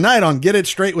right. Tonight on Get It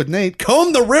Straight with Nate,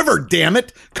 comb the river, damn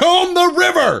it. Comb the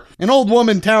river. An old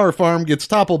woman tower farm gets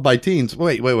toppled by teens.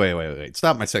 Wait.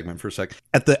 Stop my segment for a sec.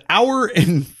 At the hour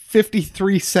and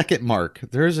 53-second mark,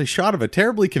 there is a shot of a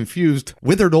terribly confused,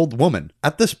 withered old woman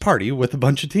at this party with a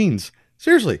bunch of teens.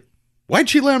 Seriously, why'd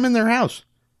she let them in their house?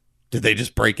 Did they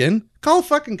just break in? Call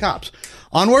fucking cops.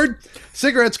 Onward,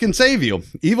 cigarettes can save you.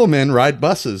 Evil men ride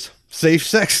buses. Safe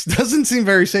sex doesn't seem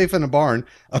very safe in a barn.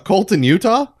 A cult in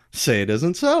Utah? Say it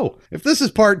isn't so. If this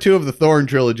is part 2 of the Thorn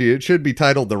trilogy, it should be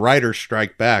titled The Riders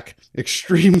Strike Back.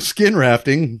 Extreme skin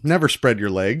rafting. Never spread your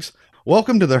legs.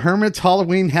 Welcome to the Hermit's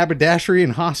Halloween Haberdashery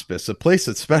and Hospice, a place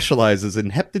that specializes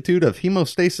in heptitude of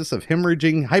hemostasis of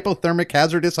hemorrhaging, hypothermic,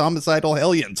 hazardous, homicidal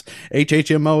hellions.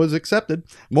 HHMO is accepted.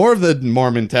 More of the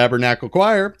Mormon Tabernacle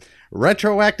Choir.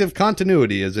 Retroactive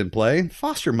continuity is in play.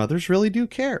 Foster mothers really do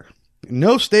care.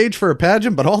 No stage for a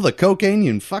pageant, but all the cocaine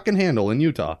you can fucking handle in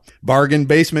Utah. Bargain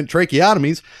basement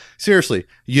tracheotomies. Seriously,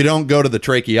 you don't go to the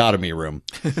tracheotomy room.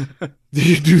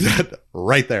 You do that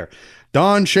right there.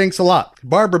 Don Shanks a lot.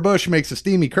 Barbara Bush makes a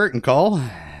steamy curtain call.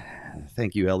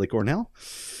 Thank you, Ellie Cornell.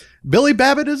 Billy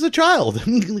Babbitt is a child.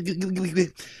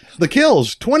 The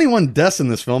kills. 21 deaths in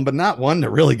this film, but not one to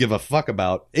really give a fuck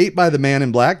about. 8 by the Man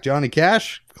in Black, Johnny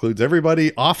Cash. Includes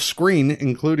everybody off screen,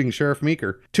 including Sheriff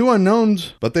Meeker. 2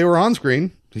 unknowns, but they were on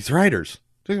screen. These writers.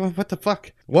 What the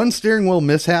fuck? 1 steering wheel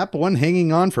mishap, 1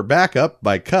 hanging on for backup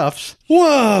by cuffs.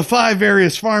 Whoa, 5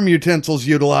 various farm utensils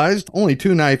utilized. Only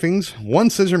 2 knifings, 1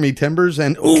 scissor me timbers,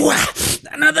 and ooh,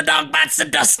 Another dog bites the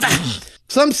dust.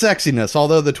 some sexiness,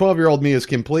 although the 12-year-old me is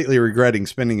completely regretting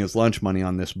spending his lunch money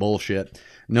on this bullshit.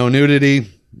 No nudity,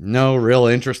 no real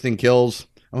interesting kills.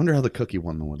 I wonder how the cookie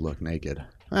woman would look naked.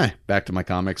 Back to my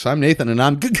comics. I'm Nathan, and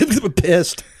I'm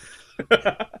pissed.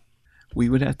 We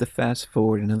would have to fast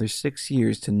forward another 6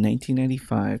 years to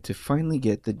 1995 to finally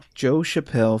get the Joe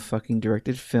Chappelle fucking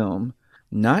directed film,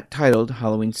 not titled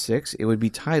Halloween 6. It would be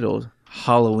titled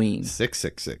Halloween.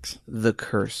 666. The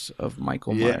Curse of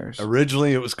Michael Myers.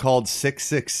 Originally, it was called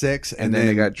 666, And then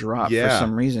it got dropped for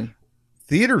some reason.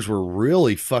 Theaters were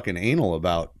really fucking anal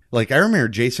about. Like, I remember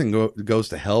Jason Goes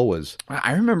to Hell was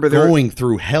I remember going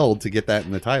through hell to get that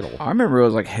in the title. I remember it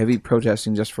was like heavy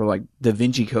protesting just for like Da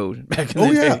Vinci Code back in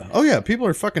the day. Oh yeah, people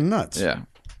are fucking nuts. Yeah.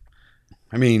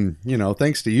 I mean,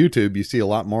 thanks to YouTube, you see a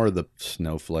lot more of the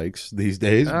snowflakes these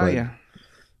days. Oh, yeah.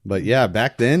 But yeah,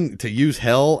 back then to use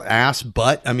hell, ass,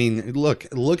 butt. I mean, look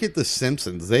at the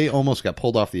Simpsons. They almost got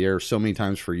pulled off the air so many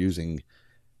times for using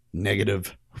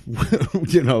negative,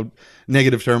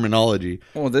 negative terminology.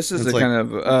 Well, this is It's the like, kind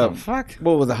of what the fuck?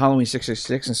 Well, with the Halloween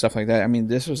 666 and stuff like that. I mean,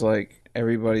 this was like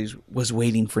everybody's was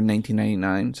waiting for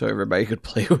 1999, so everybody could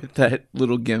play with that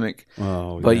little gimmick.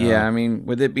 Oh, But yeah, I mean,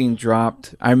 with it being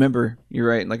dropped, I remember you're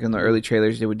right. Like in the early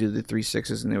trailers, they would do the 3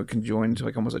 6s and they would conjoin to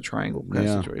like almost a triangle kind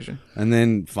of situation. And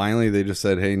then finally, they just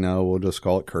said, "Hey, no, we'll just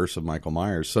call it Curse of Michael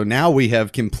Myers." So now we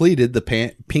have completed the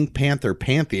Pink Panther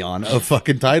pantheon of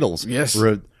fucking titles. Yes.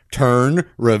 Return,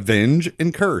 Revenge,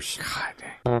 and Curse. God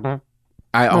dang.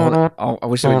 I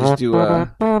wish I would just do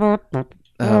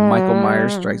Michael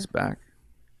Myers Strikes Back.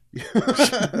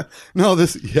 No,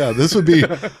 this would be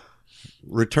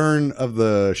Return of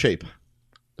the Shape.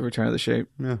 The Return of the Shape.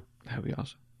 Yeah. That'd be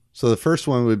awesome. So the first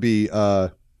one would be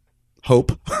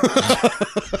Hope.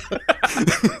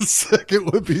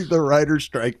 Second would be The Rider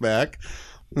Strike Back.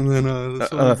 And then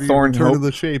this one would be Thorn Return Hope. of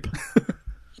the Shape.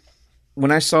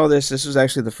 When I saw this was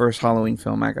actually the first Halloween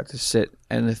film I got to sit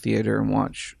in the theater and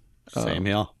watch. Same,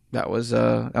 yeah. That was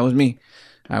me.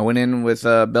 I went in with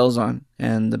bells on,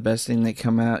 and the best thing that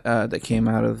came out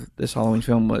of this Halloween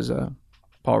film was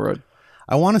Paul Rudd.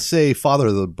 I want to say Father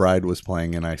of the Bride was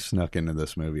playing, and I snuck into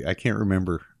this movie. I can't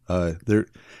remember. I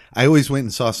always went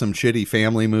and saw some shitty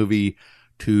family movie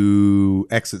to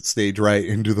exit stage right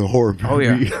into the horror movie. Oh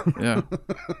yeah, yeah.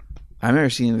 I remember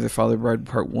seeing either Father Bride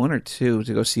Part 1 or 2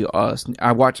 to go see us.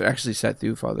 Actually sat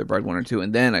through Father Bride 1 or 2,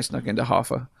 and then I snuck into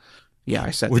Hoffa. Yeah, I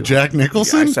sat with through Jack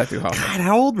Nicholson. Yeah, I sat through Hoffa. God,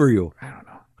 how old were you? I don't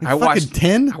know. I watched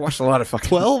 10. I watched a lot of fucking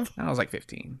 12. I was like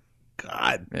 15.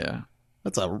 God, Yeah,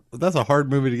 that's a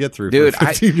hard movie to get through, dude. for a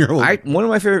 15-year-old. One of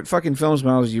my favorite fucking films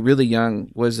when I was really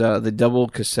young was the double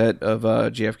cassette of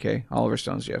JFK, Oliver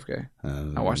Stone's JFK.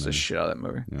 I watched the shit out of that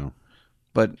movie. Yeah.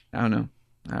 But I don't know.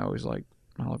 I always liked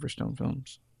Oliver Stone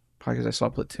films. Probably because I saw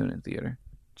Platoon in theater.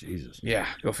 Jesus. Yeah,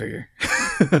 go figure.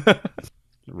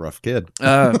 Rough kid.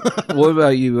 What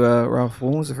about you, Ralph?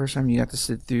 When was the first time you got to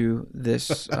sit through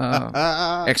this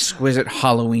exquisite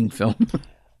Halloween film?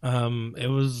 It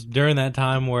was during that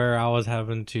time where I was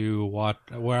having to watch,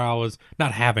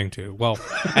 not having to. Well,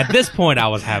 at this point, I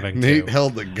was having Nate to.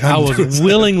 held the gun. I to was his head.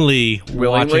 willingly Willingly?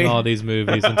 watching all these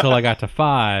movies until I got to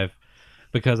 5,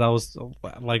 because I was,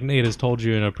 like Nate has told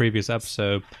you in a previous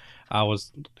episode,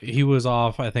 he was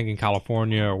off, I think, in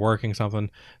California or working something.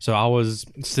 So I was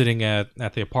sitting at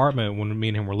the apartment when me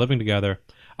and him were living together.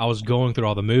 I was going through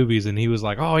all the movies, and he was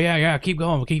like, "Oh yeah, keep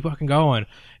going, keep fucking going."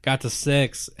 Got to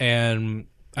 6, and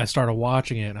I started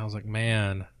watching it, and I was like,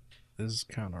 "Man, this is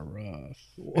kind of rough."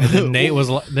 And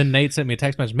then Nate sent me a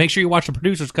text message. "Make sure you watch the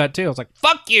producer's cut too." I was like,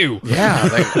 "Fuck you!" Yeah,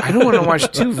 like I don't want to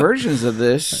watch 2 versions of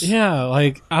this. Yeah,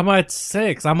 like I'm at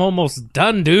 6. I'm almost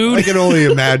done, dude. I can only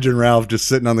imagine Ralph just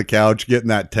sitting on the couch getting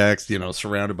that text,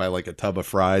 surrounded by like a tub of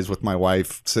fries with my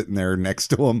wife sitting there next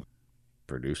to him.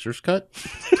 Producer's cut?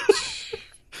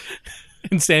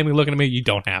 And Sammy looking at me, "You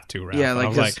don't have to, Ralph." Yeah, And like I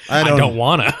was this- like, I don't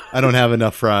want to. I don't have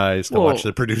enough fries to Well- watch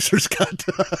the producer's cut.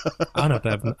 I don't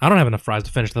have enough fries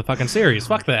to finish the fucking series.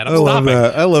 Fuck that. I'm I love stopping.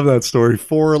 that. I love that story.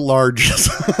 4 larges.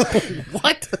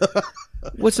 What?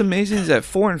 What's amazing is that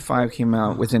 4 and 5 came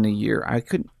out within a year.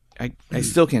 I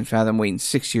still can't fathom waiting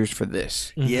 6 years for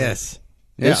this. Yes.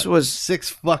 This was 6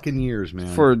 fucking years,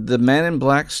 man. for the Man in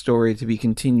Black story to be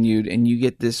continued, and you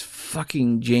get this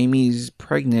fucking Jamie's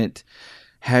pregnant,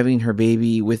 having her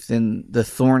baby within the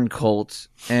Thorn cult,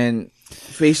 and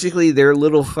basically their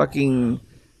little fucking,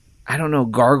 I don't know,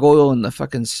 gargoyle in the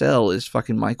fucking cell is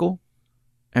fucking Michael.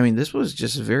 I mean, this was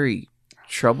just very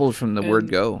troubled from the word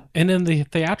go. And in the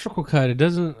theatrical cut, it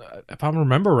doesn't. If I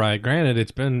remember right, granted,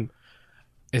 it's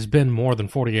been more than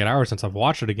 48 hours since I've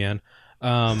watched it again.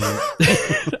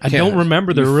 I don't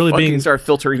remember there You really fucking being. start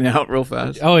filtering out real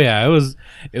fast. Oh yeah, it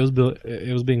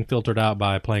was being filtered out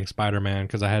by playing Spider-Man,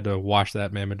 because I had to wash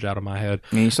that image out of my head.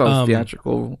 And you saw the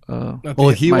theatrical. Well,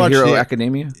 he My watched Hero the-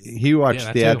 Academia. He watched Yeah,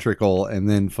 that too. theatrical, and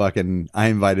then fucking I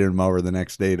invited him over the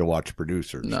next day to watch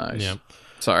producers. Nice. Yeah.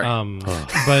 Sorry.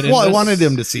 But in Well, I this- wanted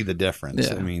him to see the difference.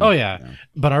 Yeah. I mean, Oh yeah,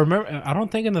 but I remember. I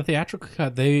don't think in the theatrical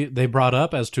cut they brought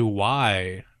up as to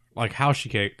why, like how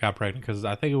she got pregnant, because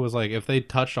I think it was like if they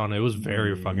touched on it, it was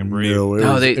very fucking brief. No,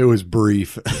 No, it was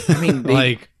brief. I mean,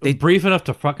 they brief enough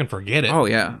to fucking forget it. Oh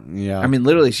yeah. Yeah. I mean,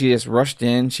 literally, she just rushed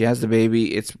in. She has the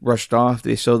baby. It's rushed off.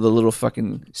 They show the little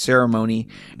fucking ceremony,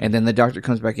 and then the doctor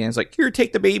comes back in. It's like, here,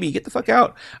 take the baby. Get the fuck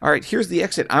out. All right, here's the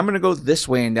exit. I'm gonna go this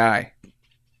way and die.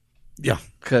 Yeah.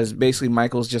 Because basically,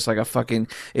 Michael's just like a fucking.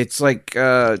 It's like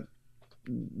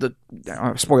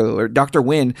spoiler alert, Dr.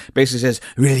 Wynn basically says,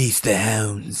 "Release the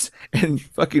hounds," and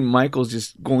fucking Michael's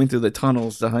just going through the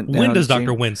tunnels to hunt down. When does Jamie.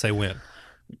 Dr. Wynn say when?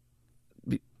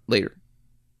 Later.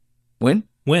 When?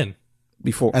 When?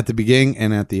 Before. At the beginning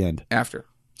and at the end. After.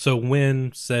 So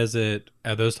Wynn says it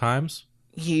at those times?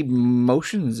 He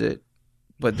motions it,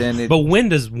 but then it. But when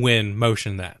does Wynn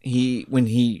motion that? When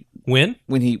When?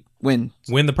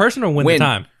 Win The person or win the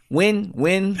time? Win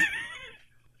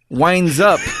winds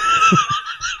up.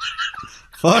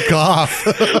 Fuck off.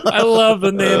 I love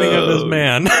the naming of this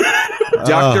man.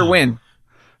 Dr. Wynn.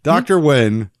 Dr.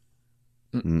 Wynn.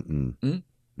 Mm-mm.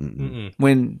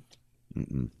 When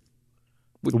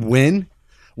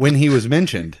When he was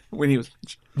mentioned. when he was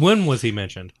When was he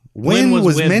mentioned? When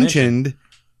was Wynn mentioned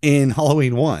in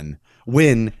Halloween 1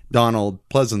 when Donald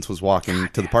Pleasance was walking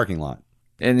to the parking lot.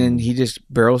 and then he just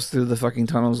barrels through the fucking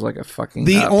tunnels like a fucking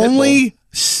The pit bull. only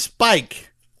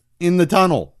spike in the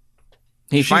tunnel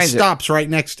he she finds stops right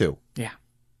next to. Yeah.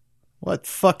 What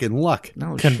fucking luck.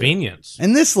 No shit. Convenience.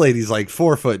 And this lady's like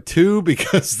 4'2"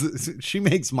 because she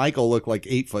makes Michael look like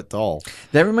 8 foot tall.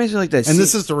 That reminds me of like that. And scene-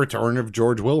 this is the return of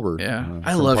George Wilbur. Yeah,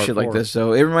 I from love part shit like 4. this.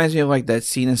 So it reminds me of like that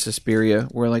scene in Suspiria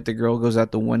where like the girl goes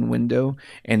out the one window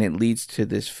and it leads to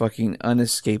this fucking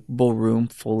unescapable room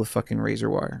full of fucking razor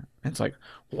wire. And it's like,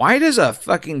 why does a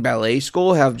fucking ballet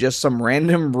school have just some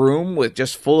random room with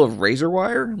just full of razor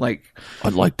wire? Like,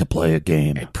 I'd like to play a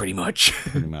game. pretty much.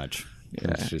 Pretty much.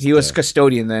 Yeah. It's just, He was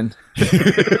custodian then.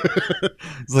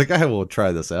 It's like, I will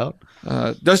try this out.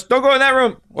 Just don't go in that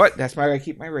room. What? That's why I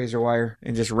keep my razor wire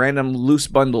and just random loose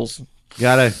bundles.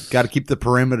 Gotta keep the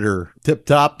perimeter tip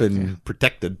top and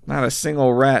protected. Not a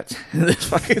single rat in this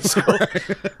fucking school.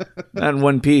 Not in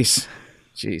one piece.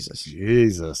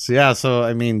 Jesus. Yeah, so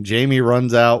I mean Jamie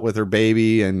runs out with her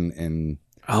baby and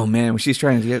Oh man, when she's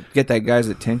trying to get that guy's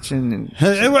attention and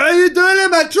hey, what are you doing in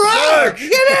my truck? get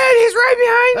in, he's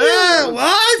right behind you.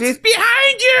 What? He's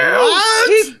behind you. What?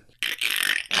 He's-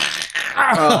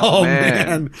 Oh,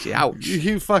 man. Ouch.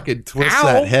 You fucking twist Ow.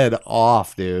 that head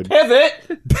off, dude. Pivot.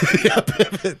 Yeah,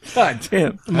 pivot. God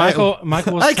damn. Michael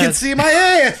was I can see my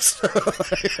ass.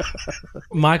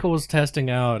 Michael was testing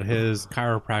out his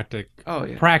chiropractic Oh,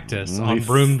 yeah. practice on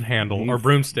broom handle or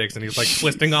broomsticks, and he's like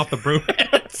twisting off the broom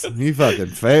heads. He fucking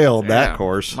failed that Yeah.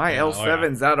 course. My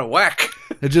L7's out of whack.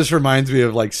 It just reminds me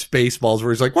of like Spaceballs,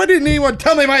 where he's like, "Why didn't anyone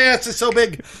tell me my ass is so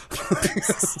big?"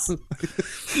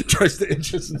 Tries to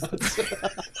inch his nuts.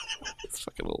 It's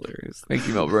fucking hilarious. Thank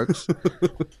you, Mel Brooks.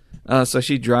 So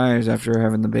she drives after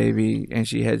having the baby, and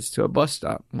she heads to a bus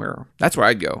stop. That's where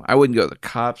I'd go. I wouldn't go to the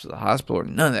cops or the hospital or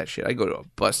none of that shit. I'd go to a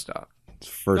bus stop.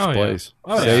 First Oh, yeah. place,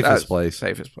 Oh, yeah. safest That's place,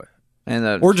 Safest place.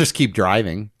 And or just keep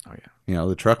driving. oh yeah, You know,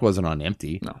 the truck wasn't on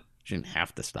empty. No. She didn't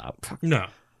have to stop. No.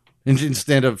 And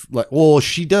instead of like, well,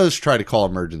 she does try to call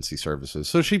emergency services,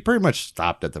 so she pretty much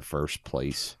stopped at the first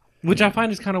place. Which I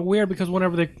find is kind of weird because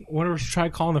whenever she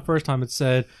tried calling the first time, it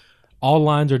said all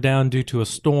lines are down due to a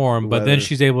storm, but then Weather.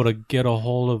 she's able to get a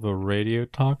hold of a radio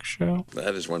talk show.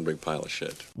 That is one big pile of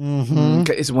shit.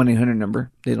 Okay, it's a 1-800 number.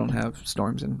 They don't have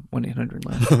storms in 1-800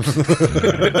 land.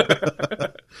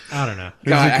 I don't know.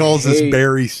 God, She calls I this hate-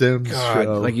 Barry Sims God,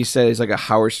 show. like you said, it's like a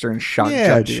Howard Stern shock yeah,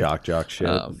 jock. it's dude. shock jock shit.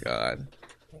 Oh god,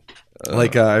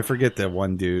 Like I forget that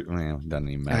one dude. Well, it doesn't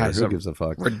even matter. it's Who a- gives a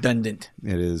fuck? redundant.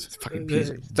 It is. Fucking piece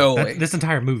of throwaway. This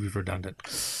entire movie's redundant.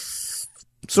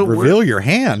 So Reveal your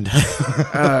hand.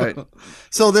 uh,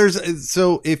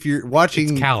 So if you're watching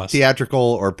It's callous. theatrical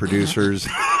or producers,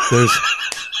 there's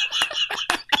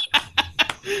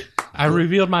I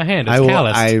revealed my hand. It's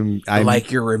calloused. I'm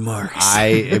like your remarks. I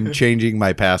am changing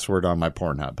my password on my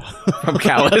Pornhub. I'm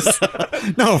callous.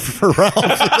 No, for Ralph.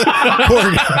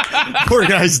 poor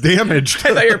guy's damaged.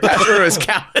 I thought your password was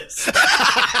callous.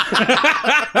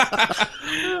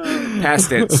 Past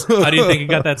tense. How do you think you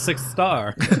got that 6th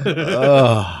star?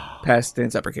 Past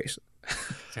tense uppercase.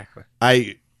 Exactly.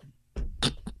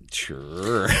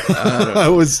 Sure. I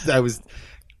was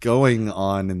going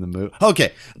on in the movie.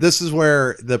 Okay, this is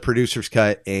where the producer's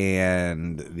cut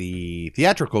and the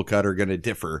theatrical cut are going to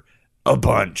differ a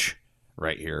bunch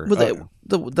right here. Well,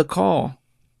 the call.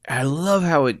 I love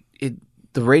how it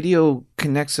the radio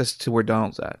connects us to where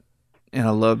Donald's at, and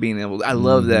I love being able. I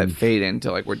love that fade into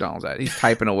like where Donald's at. He's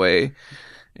typing away,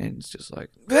 and it's just like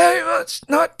very much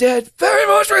not dead, very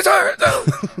much retired. Though.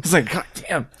 It's like God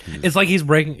damn. It's like he's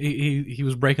breaking. He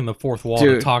was breaking the fourth wall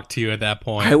Dude. to talk to you at that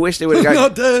point. I wish they would have got.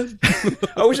 Not dead.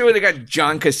 I wish they would have got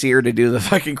John Cassier to do the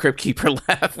fucking Crypt Keeper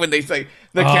laugh when they like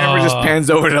the camera just pans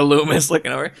over to Loomis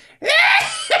looking over.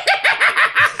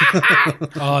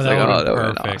 Oh, that would have been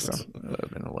would've perfect. awesome. That would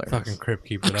have been hilarious. Fucking Crypt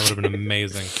Keeper. That would have been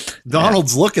amazing.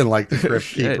 Donald's looking like the Crypt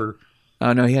Shit. Keeper.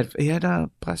 Oh no, he had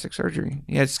plastic surgery.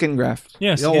 He had skin graft.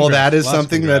 Yeah, Yeah, well, that is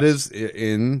something that is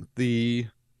in the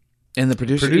And the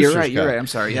producer. Producer's You're right. You're cut. right. I'm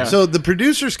sorry. Yeah. So the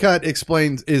producer's cut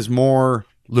is more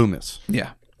Loomis.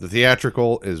 yeah. The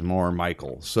theatrical is more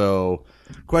Michael. So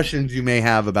questions you may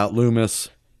have about Loomis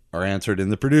are answered in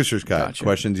the producer's cut. Gotcha.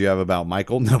 Questions you have about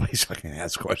Michael, nobody's fucking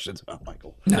asks questions about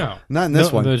Michael. No. Not in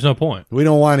this one. There's no point. We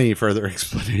don't want any further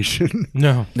explanation.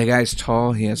 No. The guy's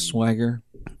tall. He has swagger.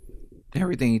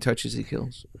 Everything he touches, he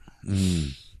kills.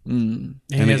 And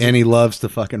he loves to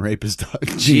fucking rape his dog.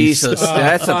 Jesus,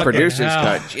 that's a fucking producer's hell.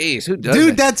 cut. Jeez, who does Dude,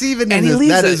 it? that's even in And he this.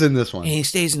 leaves That it- is in this one. And he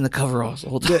stays in the coveralls the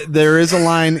whole time. There is a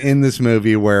line in this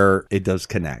movie where it does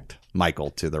connect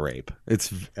Michael to the rape.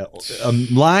 It's a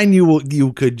line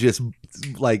you could just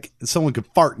like someone could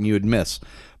fart and you would miss,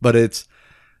 but it's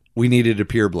we needed to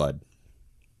pure blood.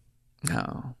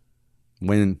 No,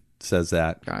 When says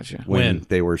that? gotcha, When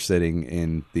they were sitting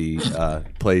in the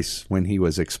place when he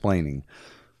was explaining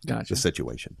gotcha. the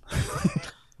situation.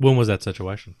 When was that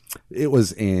situation? It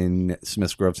was in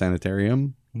Smiths Grove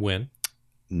Sanitarium, When?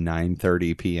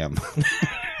 9:30 p.m.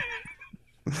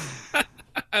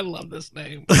 I love this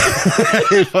name.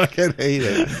 I fucking hate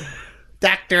it.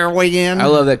 Dr. Wynn. I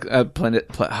love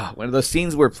that one of those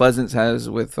scenes where Pleasance has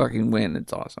with fucking Win.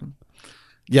 It's awesome.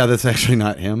 Yeah, that's actually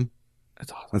not him.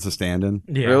 It's awesome. That's a stand-in.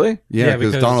 Yeah. Really? Yeah,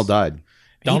 because Donald died.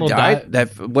 Donald he died.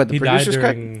 That what the He died producer's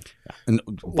cut? during. And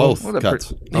both well, the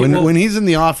cuts. pro- When he's in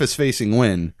the office facing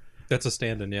Wynn, That's a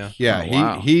stand-in. Yeah. yeah, Oh,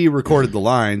 wow. he recorded the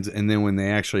lines, and then when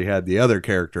they actually had the other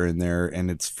character in there,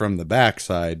 and it's from the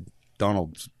backside,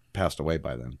 Donald's passed away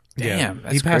by then. Damn, he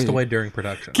that's passed crazy. away during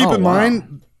production. Keep Oh, in wow.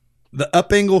 mind, the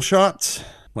up angle shots,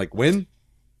 like Wynn,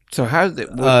 So how did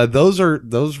it? those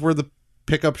were the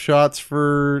pickup shots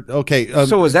for. Okay,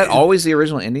 so was that always the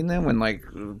original ending then? When like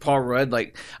Paul Rudd,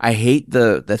 like I hate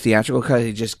the theatrical cut.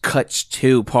 He just cuts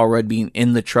to Paul Rudd being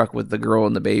in the truck with the girl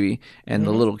and the baby and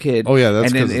the little kid. Oh, yeah, that's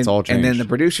And then- 'cause it's all And then changed. the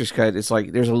producer's cut, it's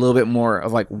like there's a little bit more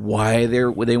of like why they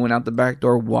went out the back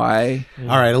door, why. All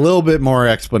right, a little bit more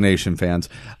explanation, fans.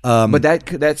 But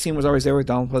that scene was always there with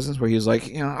Donald Pleasance, where he was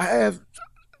like,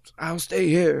 I'll stay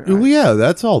here. Well, yeah,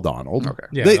 that's all Donald. Okay.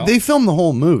 Yeah, they filmed the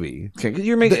whole movie. Okay, 'cause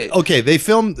you're making. They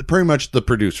filmed pretty much the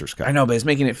producer's cut. I know, but it's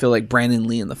making it feel like Brandon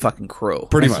Lee and the fucking Crow.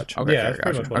 Pretty much. Okay, Yeah, okay, that's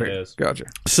pretty gotcha. much what it Okay, is. Gotcha.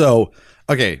 So,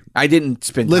 okay, I didn't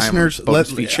spend listeners, time on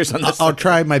bonus features on this. I'll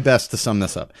try my best to sum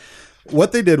this up.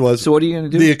 What they did was, So what are you going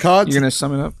to do? The Akkads- You're going to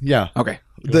sum it up? yeah, Okay.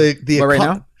 the What, right Akkad-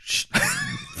 now? Shh.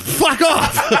 Fuck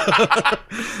off.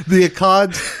 The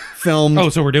Akkads filmed. Oh,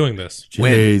 so we're doing this.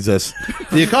 Jesus.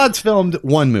 The Akkads filmed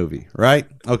one movie, right?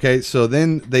 Okay, so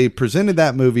then they presented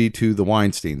that movie to the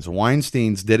Weinsteins. The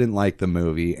Weinsteins didn't like the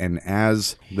movie, and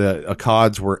as the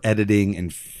Akkads were editing and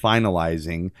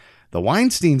finalizing, the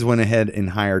Weinsteins went ahead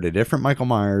and hired a different Michael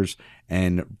Myers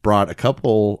and brought a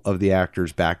couple of the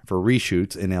actors back for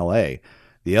reshoots in LA.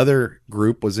 The other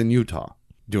group was in Utah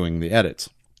doing the edits.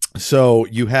 So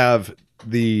you have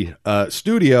the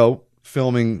studio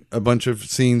filming a bunch of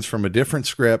scenes from a different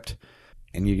script,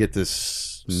 and you get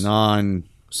this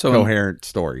non-coherent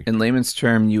story. In layman's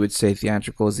term, you would say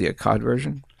theatrical is the Akkad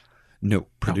version? No,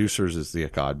 producers is the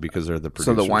Akkad because they're the So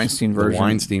producers. the Weinstein version- The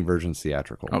Weinstein version's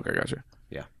theatrical. Okay, gotcha.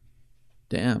 Yeah.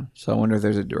 Damn. So I wonder if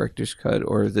there's a director's cut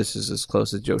or if this is as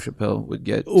close as Joe Chappelle would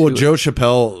get. Well, to Joe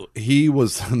Chappelle, he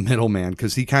was the middleman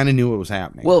because he kind of knew what was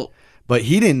happening. Well, but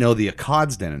he didn't know the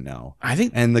Akkads didn't know. I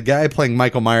think- and the guy playing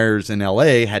Michael Myers in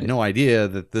L.A. had no idea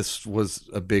that this was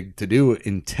a big to do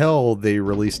until they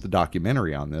released the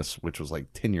documentary on this, which was like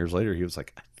 10 years later. He was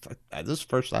like, "This is the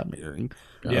first time hearing."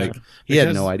 Yeah. Like, he had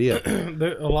Because no idea.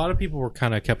 a lot of people were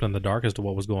kind of kept in the dark as to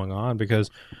what was going on because,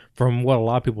 from what a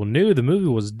lot of people knew, the movie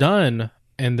was done,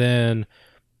 and then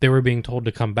they were being told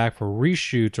to come back for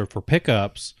reshoots or for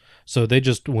pickups. So they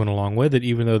just went along with it,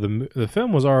 even though the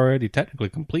film was already technically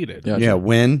completed. Gotcha. Yeah,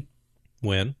 when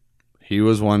When? he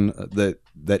was one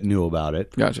that knew about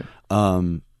it. Gotcha.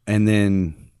 And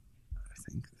then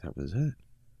I think that was it.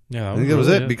 Yeah, I think that was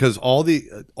it because all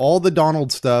the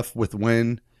Donald stuff with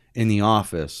Wynn in the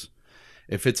office,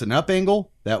 if it's an up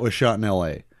angle, that was shot in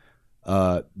L.A.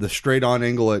 The straight on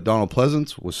angle at Donald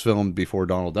Pleasance was filmed before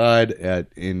Donald died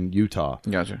in Utah.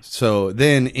 Gotcha. So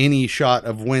then any shot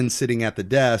of Wynn sitting at the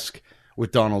desk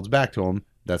with Donald's back to him,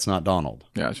 that's not Donald.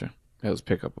 Gotcha. That was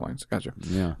pickup lines. Gotcha.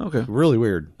 Yeah. Okay. Really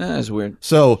weird. That's weird.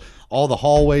 So all the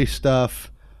hallway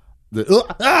stuff,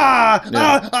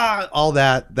 all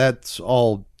that's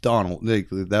all Donald.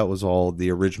 That was all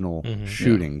the original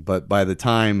shooting. But by the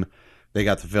time they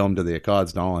got the film to the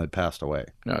Akkads, Donald had passed away.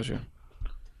 Gotcha.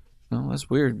 Well, that's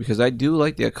weird because I do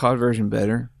like the Akkad version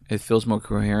better, It feels more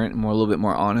coherent and a little bit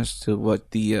more honest to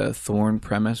what the Thorn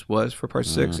premise was for part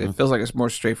 6. It feels like it's a more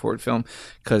straightforward film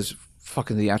because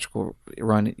fucking theatrical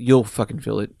run, you'll fucking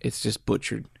feel it. It's just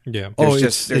butchered. Yeah.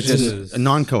 It's just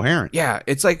non-coherent. Yeah,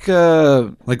 it's like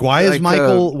why is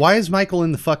Michael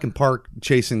in the fucking park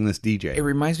chasing this DJ? it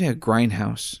reminds me of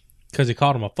Grindhouse. Because he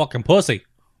called him a fucking pussy.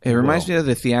 It reminds me of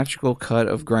the theatrical cut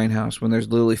of Grindhouse when there's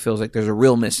literally feels like there's a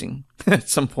reel missing at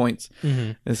some points.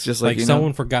 Mm-hmm. It's just like,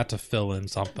 someone forgot to fill in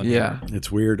something. Yeah.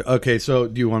 It's weird. Okay, so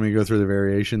do you want me to go through the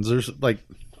variations? There's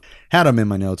had them in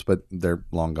my notes, but they're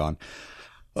long gone.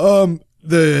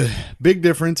 The big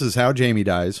difference is how Jamie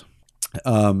dies,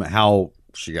 how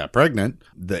she got pregnant.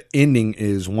 The ending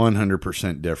is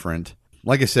 100% different.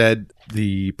 Like I said,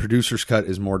 the producer's cut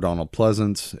is more Donald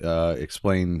Pleasance,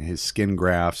 explain his skin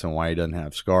grafts and why he doesn't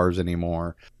have scars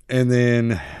anymore. And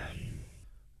then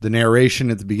the narration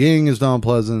at the beginning is Donald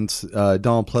Pleasance.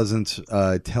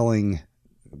 Telling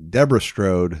Deborah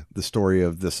Strode the story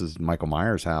of this is Michael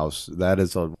Myers' house. That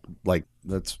is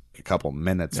that's a couple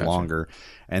minutes longer.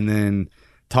 And then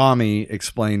Tommy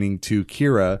explaining to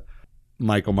Kira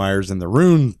Michael Myers and the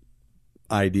rune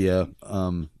idea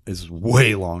is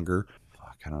way longer.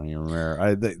 I don't even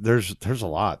remember. There's a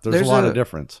lot. There's a lot of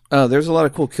difference. There's a lot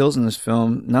of cool kills in this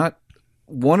film. Not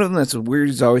one of them that's weird.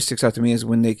 That always sticks out to me is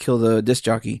when they kill the disc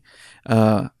jockey.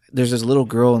 There's this little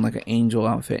girl in like an angel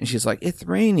outfit, and she's like, "It's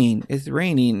raining, it's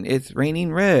raining, it's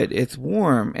raining red, it's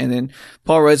warm." And then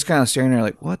Paul Rudd's kind of staring at her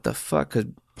like, "What the fuck?" Because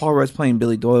Paul Rudd's playing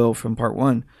Billy Doyle from part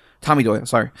 1. Tommy Doyle,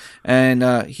 sorry.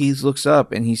 And he looks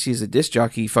up and he sees the disc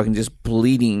jockey fucking just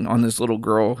bleeding on this little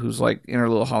girl who's like in her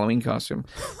little Halloween costume.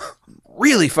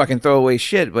 Really fucking throwaway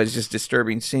shit, but it's just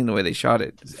disturbing seeing the way they shot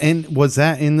it. And was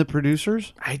that in the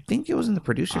producers? I think it was in the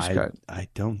producer's cut. I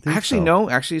don't think Actually, so. no.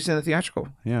 Actually, it's in the theatrical.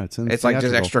 Yeah, it's in the It's like just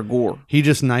theatrical. extra gore. He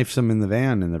just knifes him in the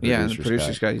van in the Yeah, producer's in the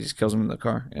producer's cut. cut. He just kills him in the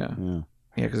car. Yeah.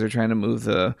 Yeah, because they're trying to move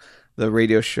the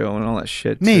radio show and all that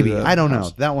shit. to Maybe. the I don't know.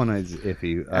 house. That one is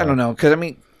iffy. I don't know. Because, I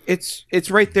mean, it's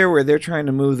right there where they're trying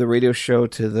to move the radio show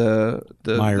to the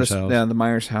Myers house. Yeah, the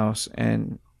Myers house.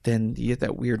 And then you get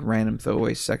that weird random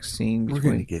throwaway sex scene We're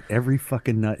going to between. get every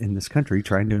fucking nut in this country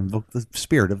trying to invoke the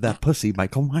spirit of that pussy,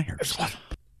 Michael Myers.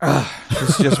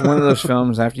 It's just one of those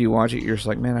films. After you watch it, you're just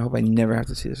like, man, I hope I never have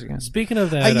to see this again. Speaking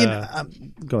of that,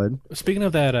 Go ahead. speaking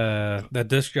of that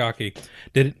disc jockey,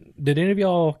 did any of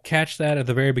y'all catch that at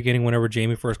the very beginning whenever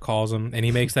Jamie first calls him and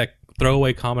he makes that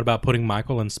throwaway comment about putting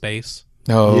Michael in space?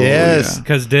 Oh, Yes.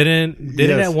 Because didn't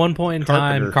Yes. at one point in time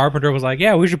Carpenter. Carpenter was like,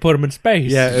 yeah, we should put him in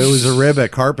space. Yeah, it was a rib at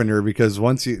Carpenter because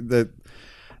once you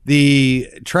the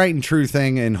tried and true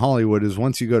thing in Hollywood is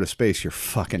once you go to space, you're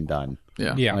fucking done.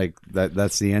 Yeah. Yeah. Like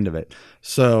that's the end of it.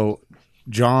 So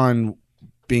John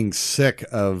being sick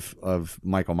of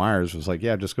Michael Myers was like,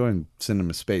 yeah, just go and send him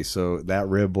to space. So that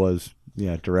rib was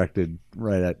directed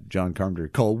right at John Carpenter.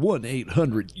 Call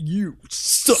 1-800 you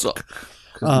suck.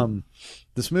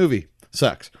 This movie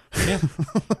sucks.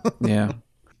 Yeah.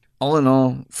 All in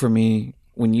all, for me,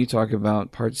 when you talk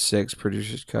about part 6,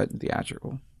 producer's cut and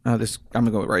theatrical, I'm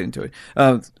gonna go right into it.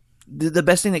 The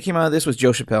best thing that came out of this was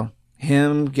Joe Chappelle.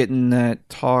 Him getting that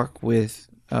talk with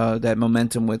that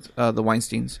momentum with the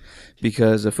Weinsteins,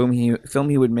 because the film he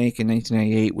would make in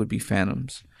 1998 would be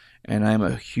Phantoms, and I'm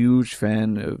a huge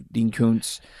fan of Dean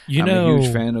Koontz. I'm a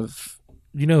huge fan of.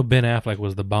 Ben Affleck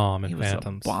was the bomb in He was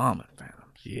Phantoms. a bomb in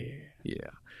Phantoms. Yeah.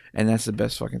 And that's the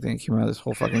best fucking thing that came out of this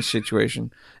whole fucking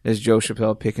situation is Joe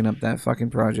Chappelle picking up that fucking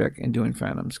project and doing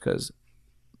Phantoms, because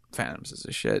Phantoms is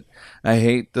a shit. I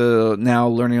hate now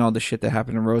learning all the shit that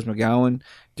happened to Rose McGowan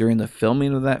during the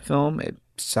filming of that film. It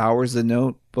sours the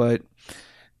note, but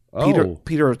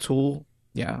Peter O'Toole,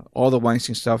 yeah, all the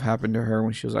Weinstein stuff happened to her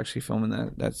when she was actually filming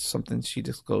that. That's something she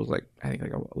disclosed, I think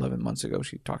 11 months ago.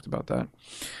 She talked about that.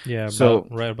 Yeah, So-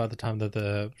 right about the time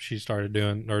that she started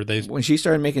doing, or they. When she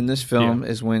started making this film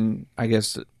is when I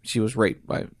guess she was raped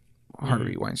by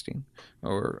Harvey Weinstein,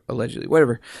 or allegedly,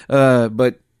 whatever.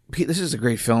 But this is a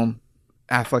great film.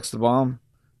 Affleck's the bomb.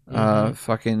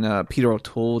 Peter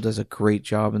O'Toole does a great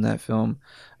job in that film.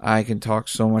 I can talk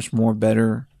so much more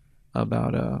better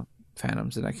about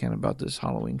Phantoms than I can about this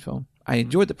Halloween film. I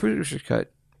enjoyed the producer's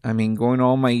cut. I mean, going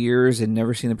all my years and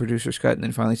never seen the producer's cut, and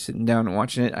then finally sitting down and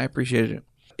watching it, I appreciated it.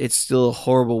 It's still a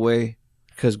horrible way,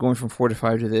 because going from 4 to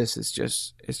 5 to this, it's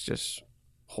just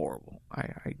horrible.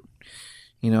 I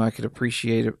could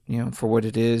appreciate it, for what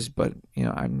it is, but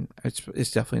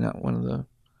it's definitely not one of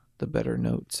the better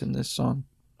notes in this song.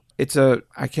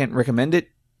 I can't recommend it.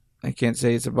 I can't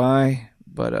say it's a buy,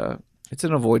 but it's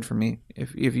an avoid for me.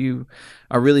 If you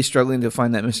are really struggling to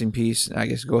find that missing piece, I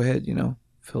guess go ahead,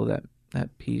 fill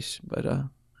that piece. But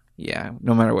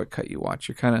no matter what cut you watch,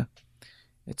 you're kind of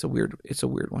It's a weird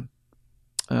one.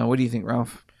 What do you think,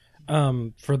 Ralph?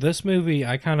 For this movie,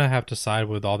 I kind of have to side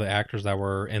with all the actors that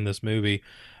were in this movie,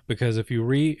 because if you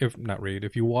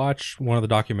watch one of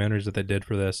the documentaries that they did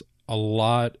for this, a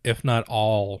lot, if not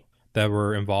all, that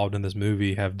were involved in this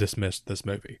movie have dismissed this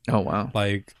movie. Oh wow!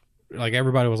 Like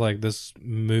everybody was like, this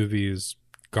movie is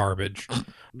garbage.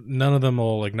 None of them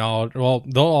will acknowledge. Well,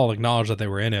 they'll all acknowledge that they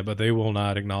were in it, but they will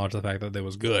not acknowledge the fact that it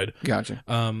was good. Gotcha.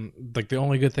 Like the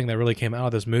only good thing that really came out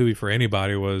of this movie for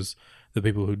anybody was the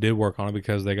people who did work on it,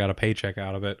 because they got a paycheck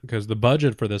out of it. Because the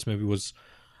budget for this movie was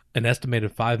an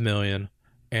estimated $5 million,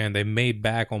 and they made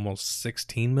back almost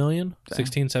 16 million,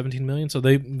 16, 17 million. So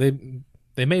they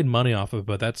made money off of it,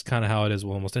 but that's kind of how it is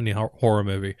with almost any horror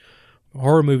movie. A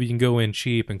horror movie, you can go in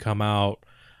cheap and come out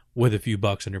with a few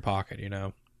bucks in your pocket, you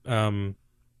know.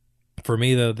 For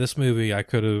me, though, this movie, I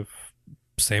could have,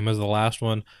 same as the last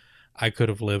one, I could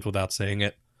have lived without seeing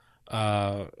it.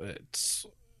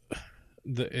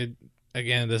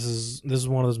 Again, this is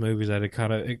one of those movies that it could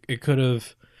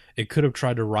have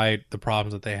tried to right the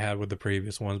problems that they had with the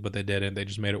previous ones, but they didn't. They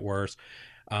just made it worse.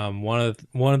 One of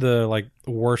the like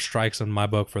worst strikes in my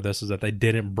book for this is that they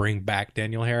didn't bring back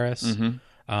Danielle Harris. Mm-hmm.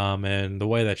 And the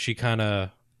way that she kind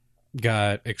of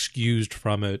got excused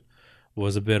from it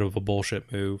was a bit of a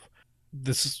bullshit move.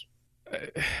 This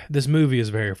movie is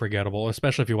very forgettable,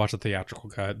 especially if you watch the theatrical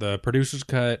cut. The producer's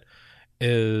cut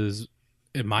is,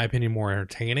 in my opinion, more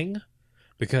entertaining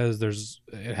because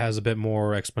it has a bit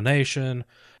more explanation.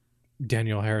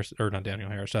 Jamie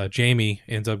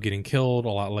ends up getting killed a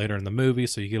lot later in the movie,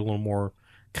 so you get a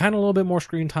little bit more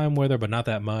screen time with her, but not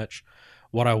that much.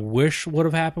 What I wish would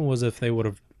have happened was if they would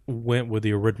have went with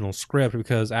the original script,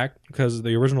 because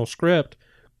the original script,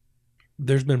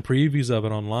 there's been previews of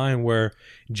it online where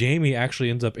Jamie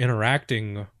actually ends up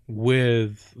interacting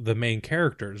with the main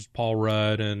characters, Paul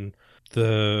Rudd and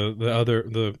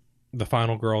the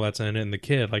final girl that's in it and the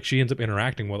kid. Like, she ends up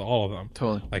interacting with all of them.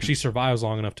 Totally. Like, she survives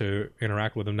long enough to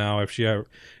interact with them. Now, if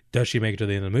does she make it to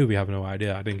the end of the movie? I have no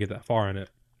idea. I didn't get that far in it.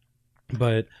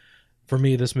 But for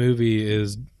me, this movie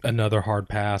is another hard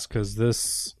pass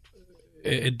because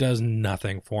it does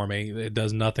nothing for me. It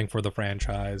does nothing for the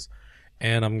franchise.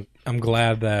 And I'm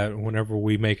glad that whenever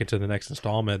we make it to the next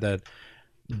installment, that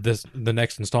the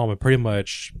next installment pretty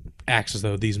much acts as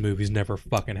though these movies never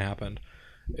fucking happened.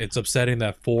 It's upsetting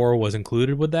that 4 was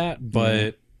included with that,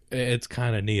 but it's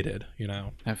kind of needed, you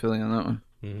know. I feel you on that one.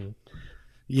 Mm-hmm.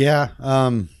 Yeah.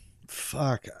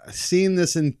 Fuck. Seeing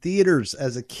this in theaters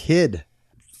as a kid,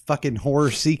 fucking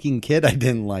horror-seeking kid, I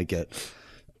didn't like it.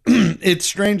 It's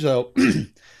strange though.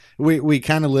 We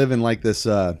kind of live in like this.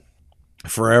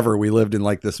 Forever, we lived in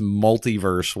like this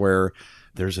multiverse where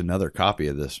there's another copy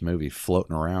of this movie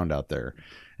floating around out there,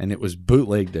 and it was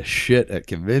bootlegged to shit at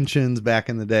conventions back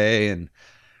in the day. And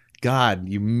God,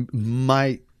 you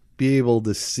might be able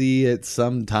to see it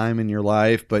sometime in your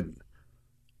life, but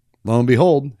lo and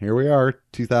behold, here we are,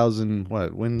 2000.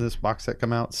 When did this box set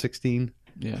come out? 16,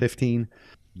 Yeah. 15.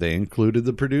 They included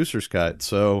the producer's cut,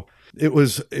 so it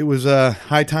was a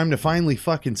high time to finally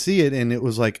fucking see it. And it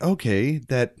was like, okay,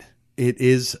 that it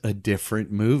is a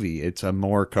different movie. It's a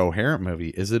more coherent movie.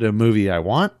 Is it a movie I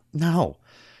want? No.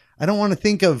 I don't want to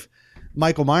think of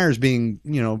Michael Myers being,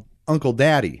 Uncle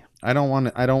Daddy. I don't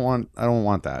want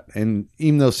that. And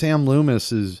even though Sam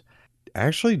Loomis is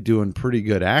actually doing pretty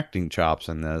good acting chops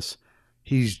in this,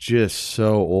 he's just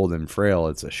so old and frail.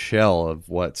 It's a shell of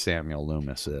what Samuel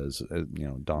Loomis is,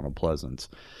 Donald Pleasance.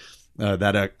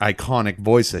 That iconic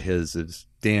voice of his is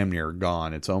damn near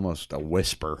gone. It's almost a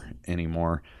whisper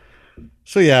anymore.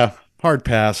 So yeah, hard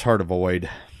pass, hard avoid.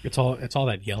 It's all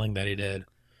that yelling that he did,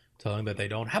 telling that they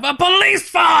don't have a police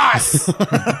force.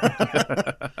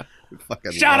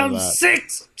 Shot him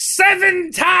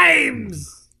 6-7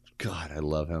 times. God, I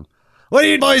love him. What do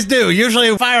you boys do?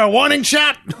 Usually fire a warning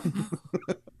shot.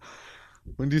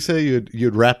 When did you say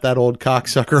you'd wrap that old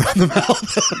cocksucker on the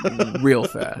mouth? Real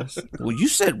fast. Well, you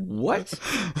said what?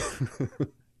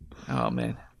 Oh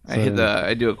man,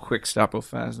 I do a quick stop real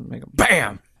fast and make a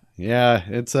bam. Yeah,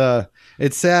 it's sad.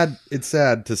 It's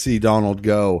sad to see Donald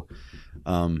go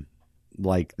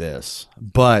like this.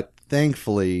 But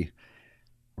thankfully,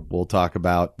 we'll talk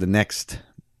about the next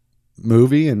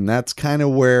movie, and that's kind of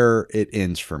where it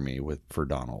ends for me for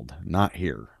Donald. Not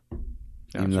here.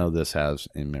 Gotcha. Even though this has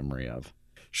in memory of.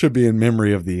 Should be in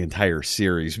memory of the entire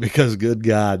series, because good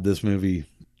God, this movie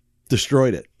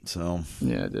destroyed it. So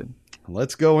yeah, it did.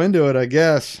 Let's go into it, I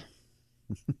guess.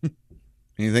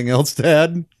 Anything else to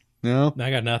add? No? I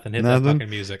got nothing. Hit that fucking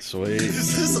music. Sweet.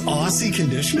 Is this Aussie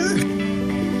conditioner?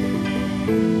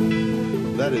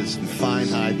 That is fine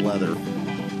hide leather.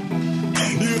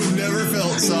 You've never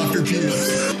felt softer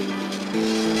penis.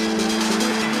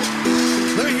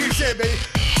 Let me hear your shit, baby.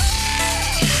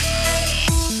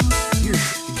 You're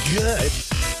good.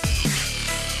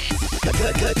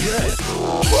 Good.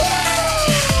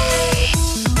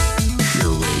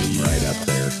 You're really right up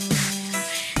there.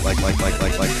 Like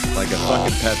a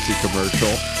fucking Pepsi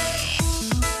commercial.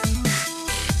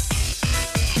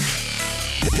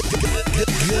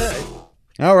 Good.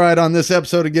 All right, on this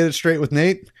episode of Get It Straight with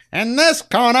Nate. In this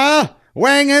corner,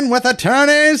 weighing in with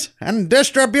attorneys and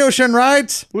distribution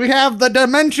rights, we have the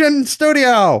Dimension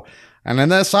Studio. And in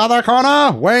this other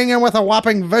corner, weighing in with a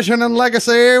whopping vision and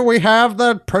legacy, we have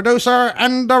the producer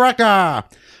and director.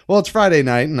 Well, it's Friday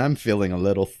night, and I'm feeling a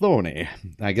little thorny.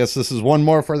 I guess this is one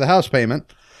more for the house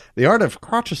payment. The art of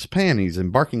crotchless panties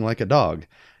and barking like a dog.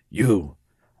 You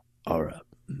are a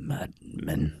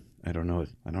madman. I don't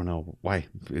know why.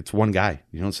 It's one guy.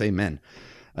 You don't say men.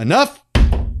 Enough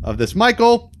of this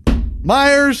Michael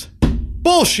Myers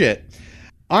bullshit.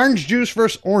 Orange juice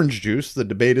versus orange juice. The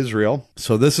debate is real.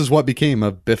 So this is what became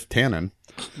of Biff Tannen.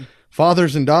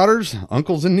 Fathers and daughters,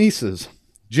 uncles and nieces.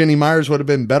 Jenny Myers would have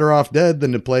been better off dead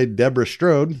than to play Deborah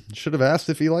Strode. Should have asked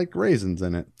if he liked raisins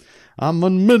in it. I'm a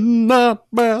midnight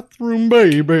bathroom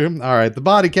baby. All right, the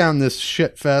body count in this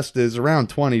shit fest is around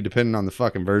 20, depending on the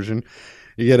fucking version.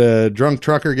 You get a drunk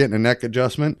trucker getting a neck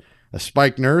adjustment, a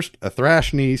spiked nurse, a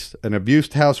thrashed niece, an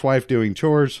abused housewife doing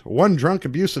chores, one drunk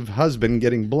abusive husband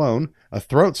getting blown, a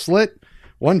throat slit,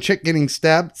 one chick getting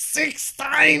stabbed 6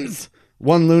 times,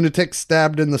 one lunatic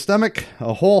stabbed in the stomach,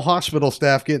 a whole hospital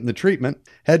staff getting the treatment,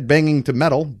 head banging to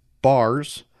metal,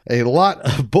 bars, a lot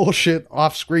of bullshit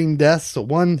off-screen deaths,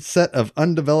 one set of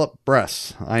undeveloped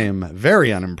breasts. I am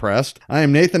very unimpressed. I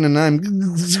am Nathan, and I'm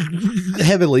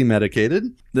heavily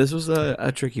medicated. This was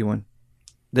a tricky one.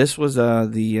 This was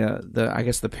the I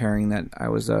guess the pairing that I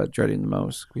was dreading the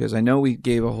most, because I know we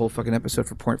gave a whole fucking episode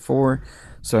for point 4,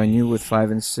 so I knew with 5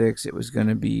 and 6 it was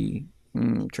gonna be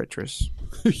treacherous.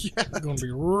 It's gonna be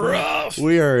rough.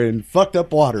 We are in fucked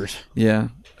up waters. Yeah.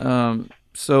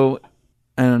 So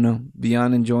I don't know.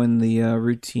 Beyond enjoying the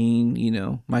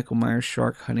routine, Michael Myers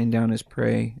shark hunting down his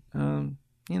prey.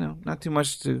 Not too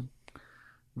much to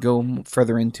go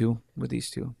further into with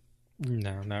these two.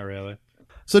 No, not really.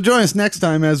 So join us next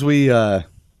time as we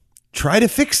try to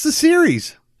fix the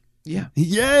series. Yeah.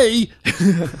 Yay!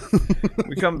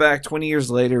 We come back 20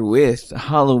 years later with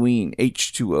Halloween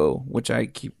H2O, which I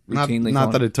keep routinely Not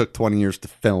calling. that it took 20 years to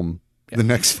film the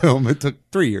next film. It took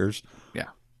 3 years. Yeah.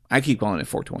 I keep calling it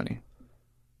 420.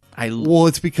 Well,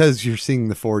 it's because you're seeing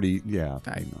the 40. Yeah.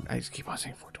 I just keep on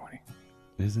saying 420.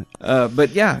 Is it?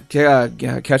 But yeah,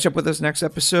 catch up with us next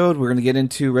episode. We're going to get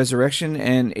into Resurrection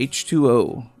and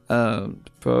H2O.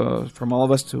 From all of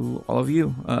us to all of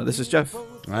you. This is Jeff.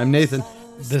 I'm Nathan.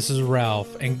 This is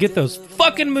Ralph. And get those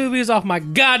fucking movies off my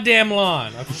goddamn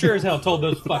lawn. I'm sure as hell told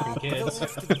those fucking kids.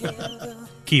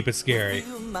 Keep it scary.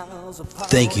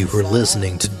 Thank you for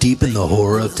listening to Deep in the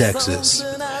Horror of Texas.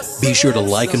 Be sure to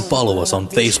like and follow us on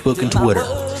Facebook and Twitter.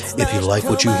 If you like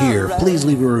what you hear, please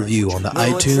leave a review on the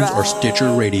iTunes or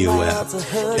Stitcher radio app.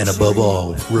 And above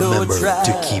all, remember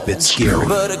to keep it scary.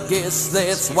 But I guess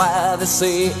that's why they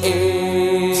say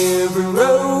every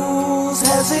rose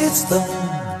has its thorn.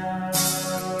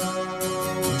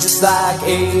 Just like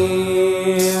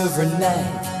every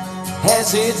night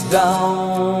has its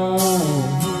dawn.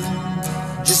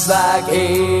 Just like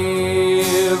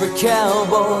every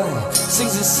cowboy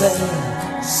sings a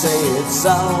sad, sad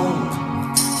song.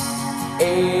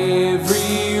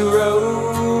 Every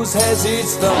rose has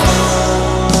its thorn.